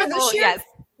you there ago. this year? Yes.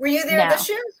 Were you there this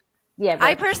year? Yeah.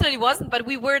 I personally wasn't, but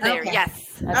we were there. Okay.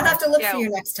 Yes. I'll have to look for you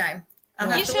next time.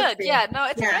 You should. Yeah. No,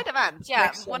 it's a great event. Yeah.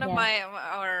 Excellent. One of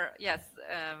our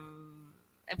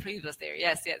employees was there.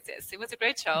 Yes. It was a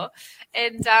great show.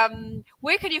 And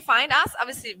where can you find us?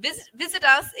 Obviously, visit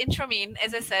us in Tramin.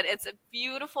 As I said, it's a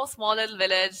beautiful small little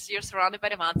village. You're surrounded by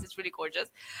the mountains. It's really gorgeous.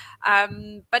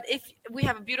 But if we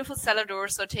have a beautiful cellar door,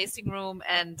 so tasting room,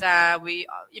 and we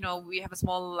have a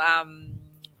small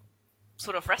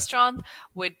sort of restaurant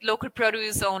with local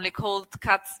produce, only cold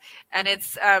cuts, and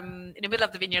it's in the middle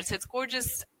of the vineyard, so it's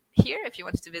gorgeous. Here, if you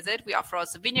wanted to visit, we offer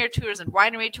also vineyard tours and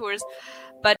winery tours.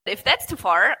 But if that's too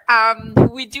far,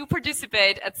 we do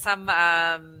participate at some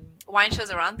wine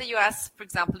shows around the US, for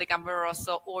example, the Gamba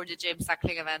Rosso or the James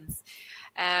Suckling events.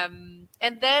 And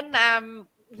then our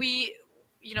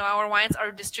wines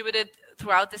are distributed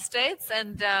throughout the States.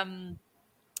 And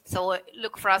so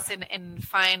look for us in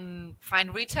fine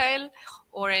retail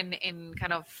or in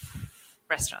kind of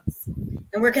restaurants.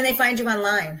 And where can they find you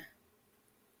online?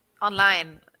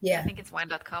 Online. Yeah. I think it's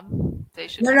wine.com. They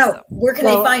should. No. Where can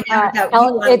they find out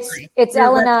about you? It's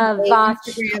Elena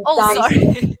Walch. Oh,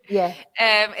 sorry. Yeah.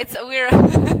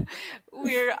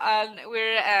 We're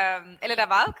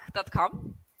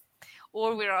elenavalk.com,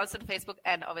 or we're also on Facebook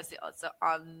and obviously also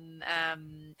on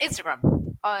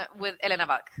Instagram with Elena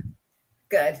Valk.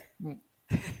 Good.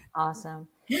 Awesome.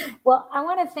 Well, I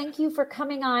want to thank you for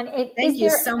coming on. Thank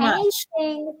you so much. Is there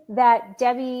anything that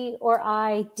Debbie or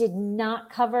I did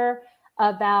not cover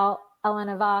about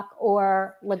Elena Valk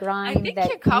or Lagrein? I think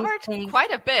you covered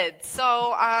quite a bit.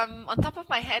 So on top of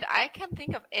my head, I can't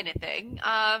think of anything.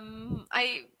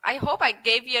 I hope I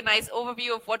gave you a nice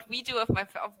overview of what we do, of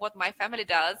what my family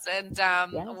does, and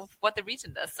of what the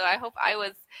region does. So I hope I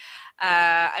was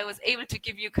able to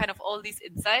give you kind of all these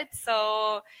insights.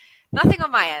 So nothing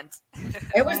on my end.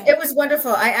 It was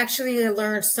wonderful. I actually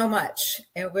learned so much.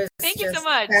 It was Thank you so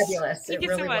much. Fabulous. Thank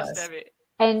you so much, Debbie.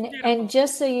 And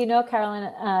just so you know,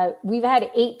 Karoline, we've had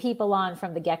 8 people on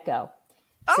from the get-go.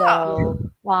 Oh.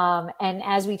 So, and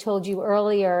as we told you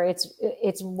earlier,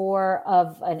 it's more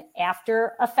of an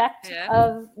after effect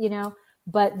of,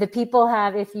 but the people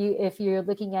have, if you're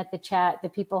looking at the chat, the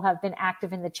people have been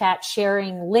active in the chat,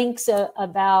 sharing links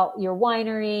about your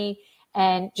winery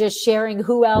and just sharing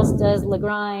who else does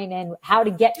Lagrein and how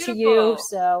to get to you.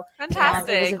 So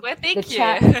fantastic. Thank you.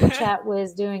 The chat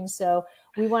was doing so.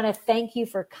 We want to thank you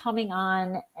for coming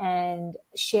on and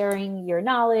sharing your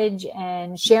knowledge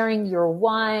and sharing your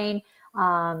wine.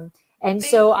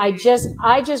 So I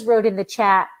just wrote in the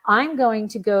chat, I'm going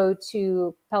to go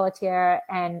to Pelletier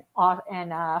and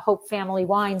Hope Family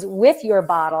Wines with your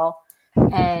bottle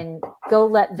and go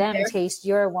let them taste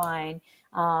your wine.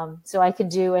 So I can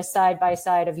do a side by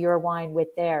side of your wine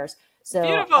with theirs. So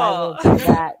beautiful. I will do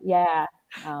that. Yeah.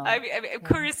 I'm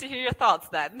curious to hear your thoughts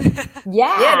then.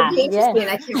 Yeah.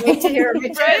 I can't wait to hear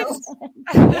it too.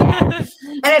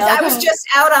 And I was just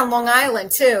out on Long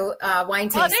Island too, wine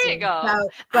tasting. Oh, there you go. So,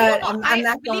 but I'm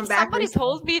not going back. Somebody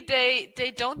told me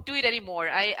they don't do it anymore.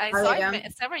 I saw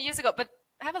it several years ago, but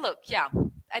have a look. Yeah,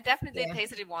 I definitely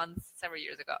tasted it once several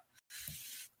years ago.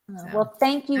 Well,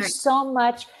 thank you so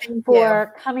much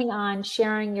for coming on,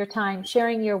 sharing your time,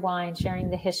 sharing your wine, sharing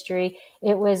the history.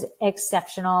 It was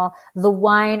exceptional. The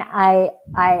wine, I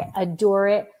adore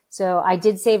it. So I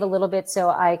did save a little bit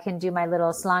so I can do my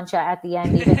little slancha at the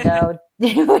end, even though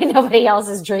nobody else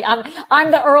is drinking.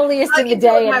 I'm the earliest in the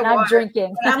day and I'm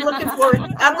drinking. I'm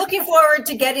looking forward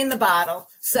to getting the bottle.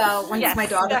 So once my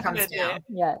daughter comes down.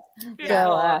 Yeah.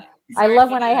 So I love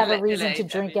when I have a reason to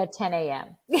drink at 10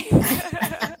 a.m.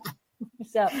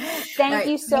 So thank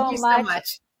you so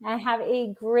much. And have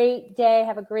a great day.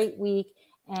 Have a great week.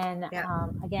 And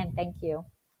again, thank you.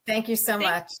 Thank you so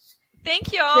much.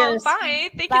 Thank you all. Cheers. Bye.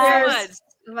 Thank you so much.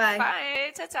 Bye.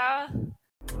 Bye. Ciao.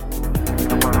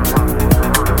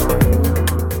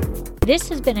 This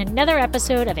has been another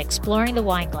episode of Exploring the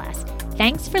Wine Glass.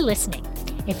 Thanks for listening.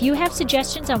 If you have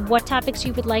suggestions on what topics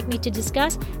you would like me to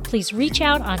discuss, please reach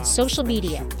out on social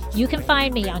media. You can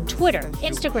find me on Twitter,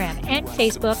 Instagram, and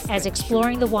Facebook as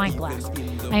Exploring the Wine Glass.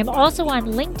 I am also on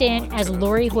LinkedIn as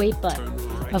Lori Hoyt-Budd.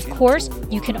 Of course,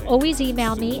 you can always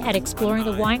email me at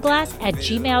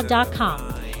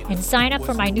exploringthewineglass@gmail.com. and sign up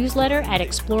for my newsletter at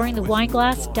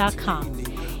exploringthewineglass.com.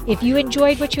 If you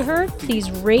enjoyed what you heard, please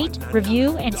rate,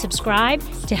 review, and subscribe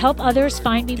to help others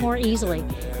find me more easily.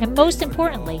 And most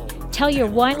importantly, tell your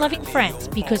wine-loving friends,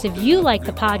 because if you like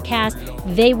the podcast,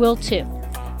 they will too.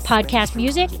 Podcast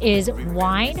music is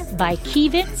Wine by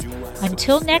Kevins.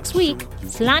 Until next week,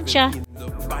 slancha.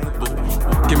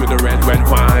 Give me the red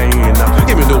wine.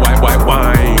 Give me the white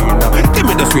wine. Give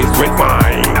me the sweet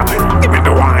wine. Give me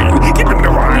the wine. Give me the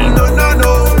wine. No, no,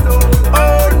 no.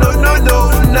 Oh, no, no,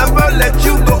 no. Never let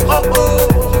you go. Oh, oh.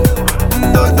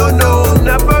 No, no, no.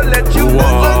 Never let you go.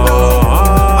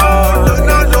 Oh, no,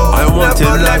 no, no. I want to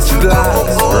let you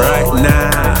glass right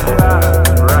now.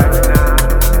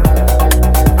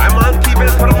 I'm on keeping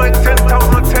for my 10,000.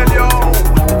 I'll tell you.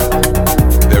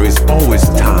 There is always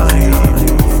time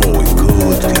for a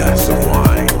good glass of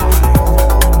wine.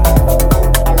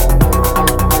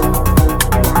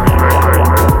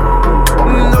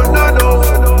 No, no, no.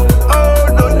 Oh,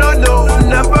 no, no, no.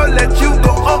 Never let you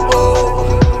go. Oh,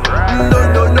 oh. No,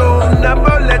 no, no.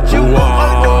 Never let you go. Oh,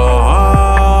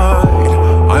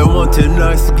 oh. I want a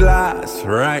nice glass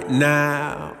right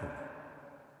now.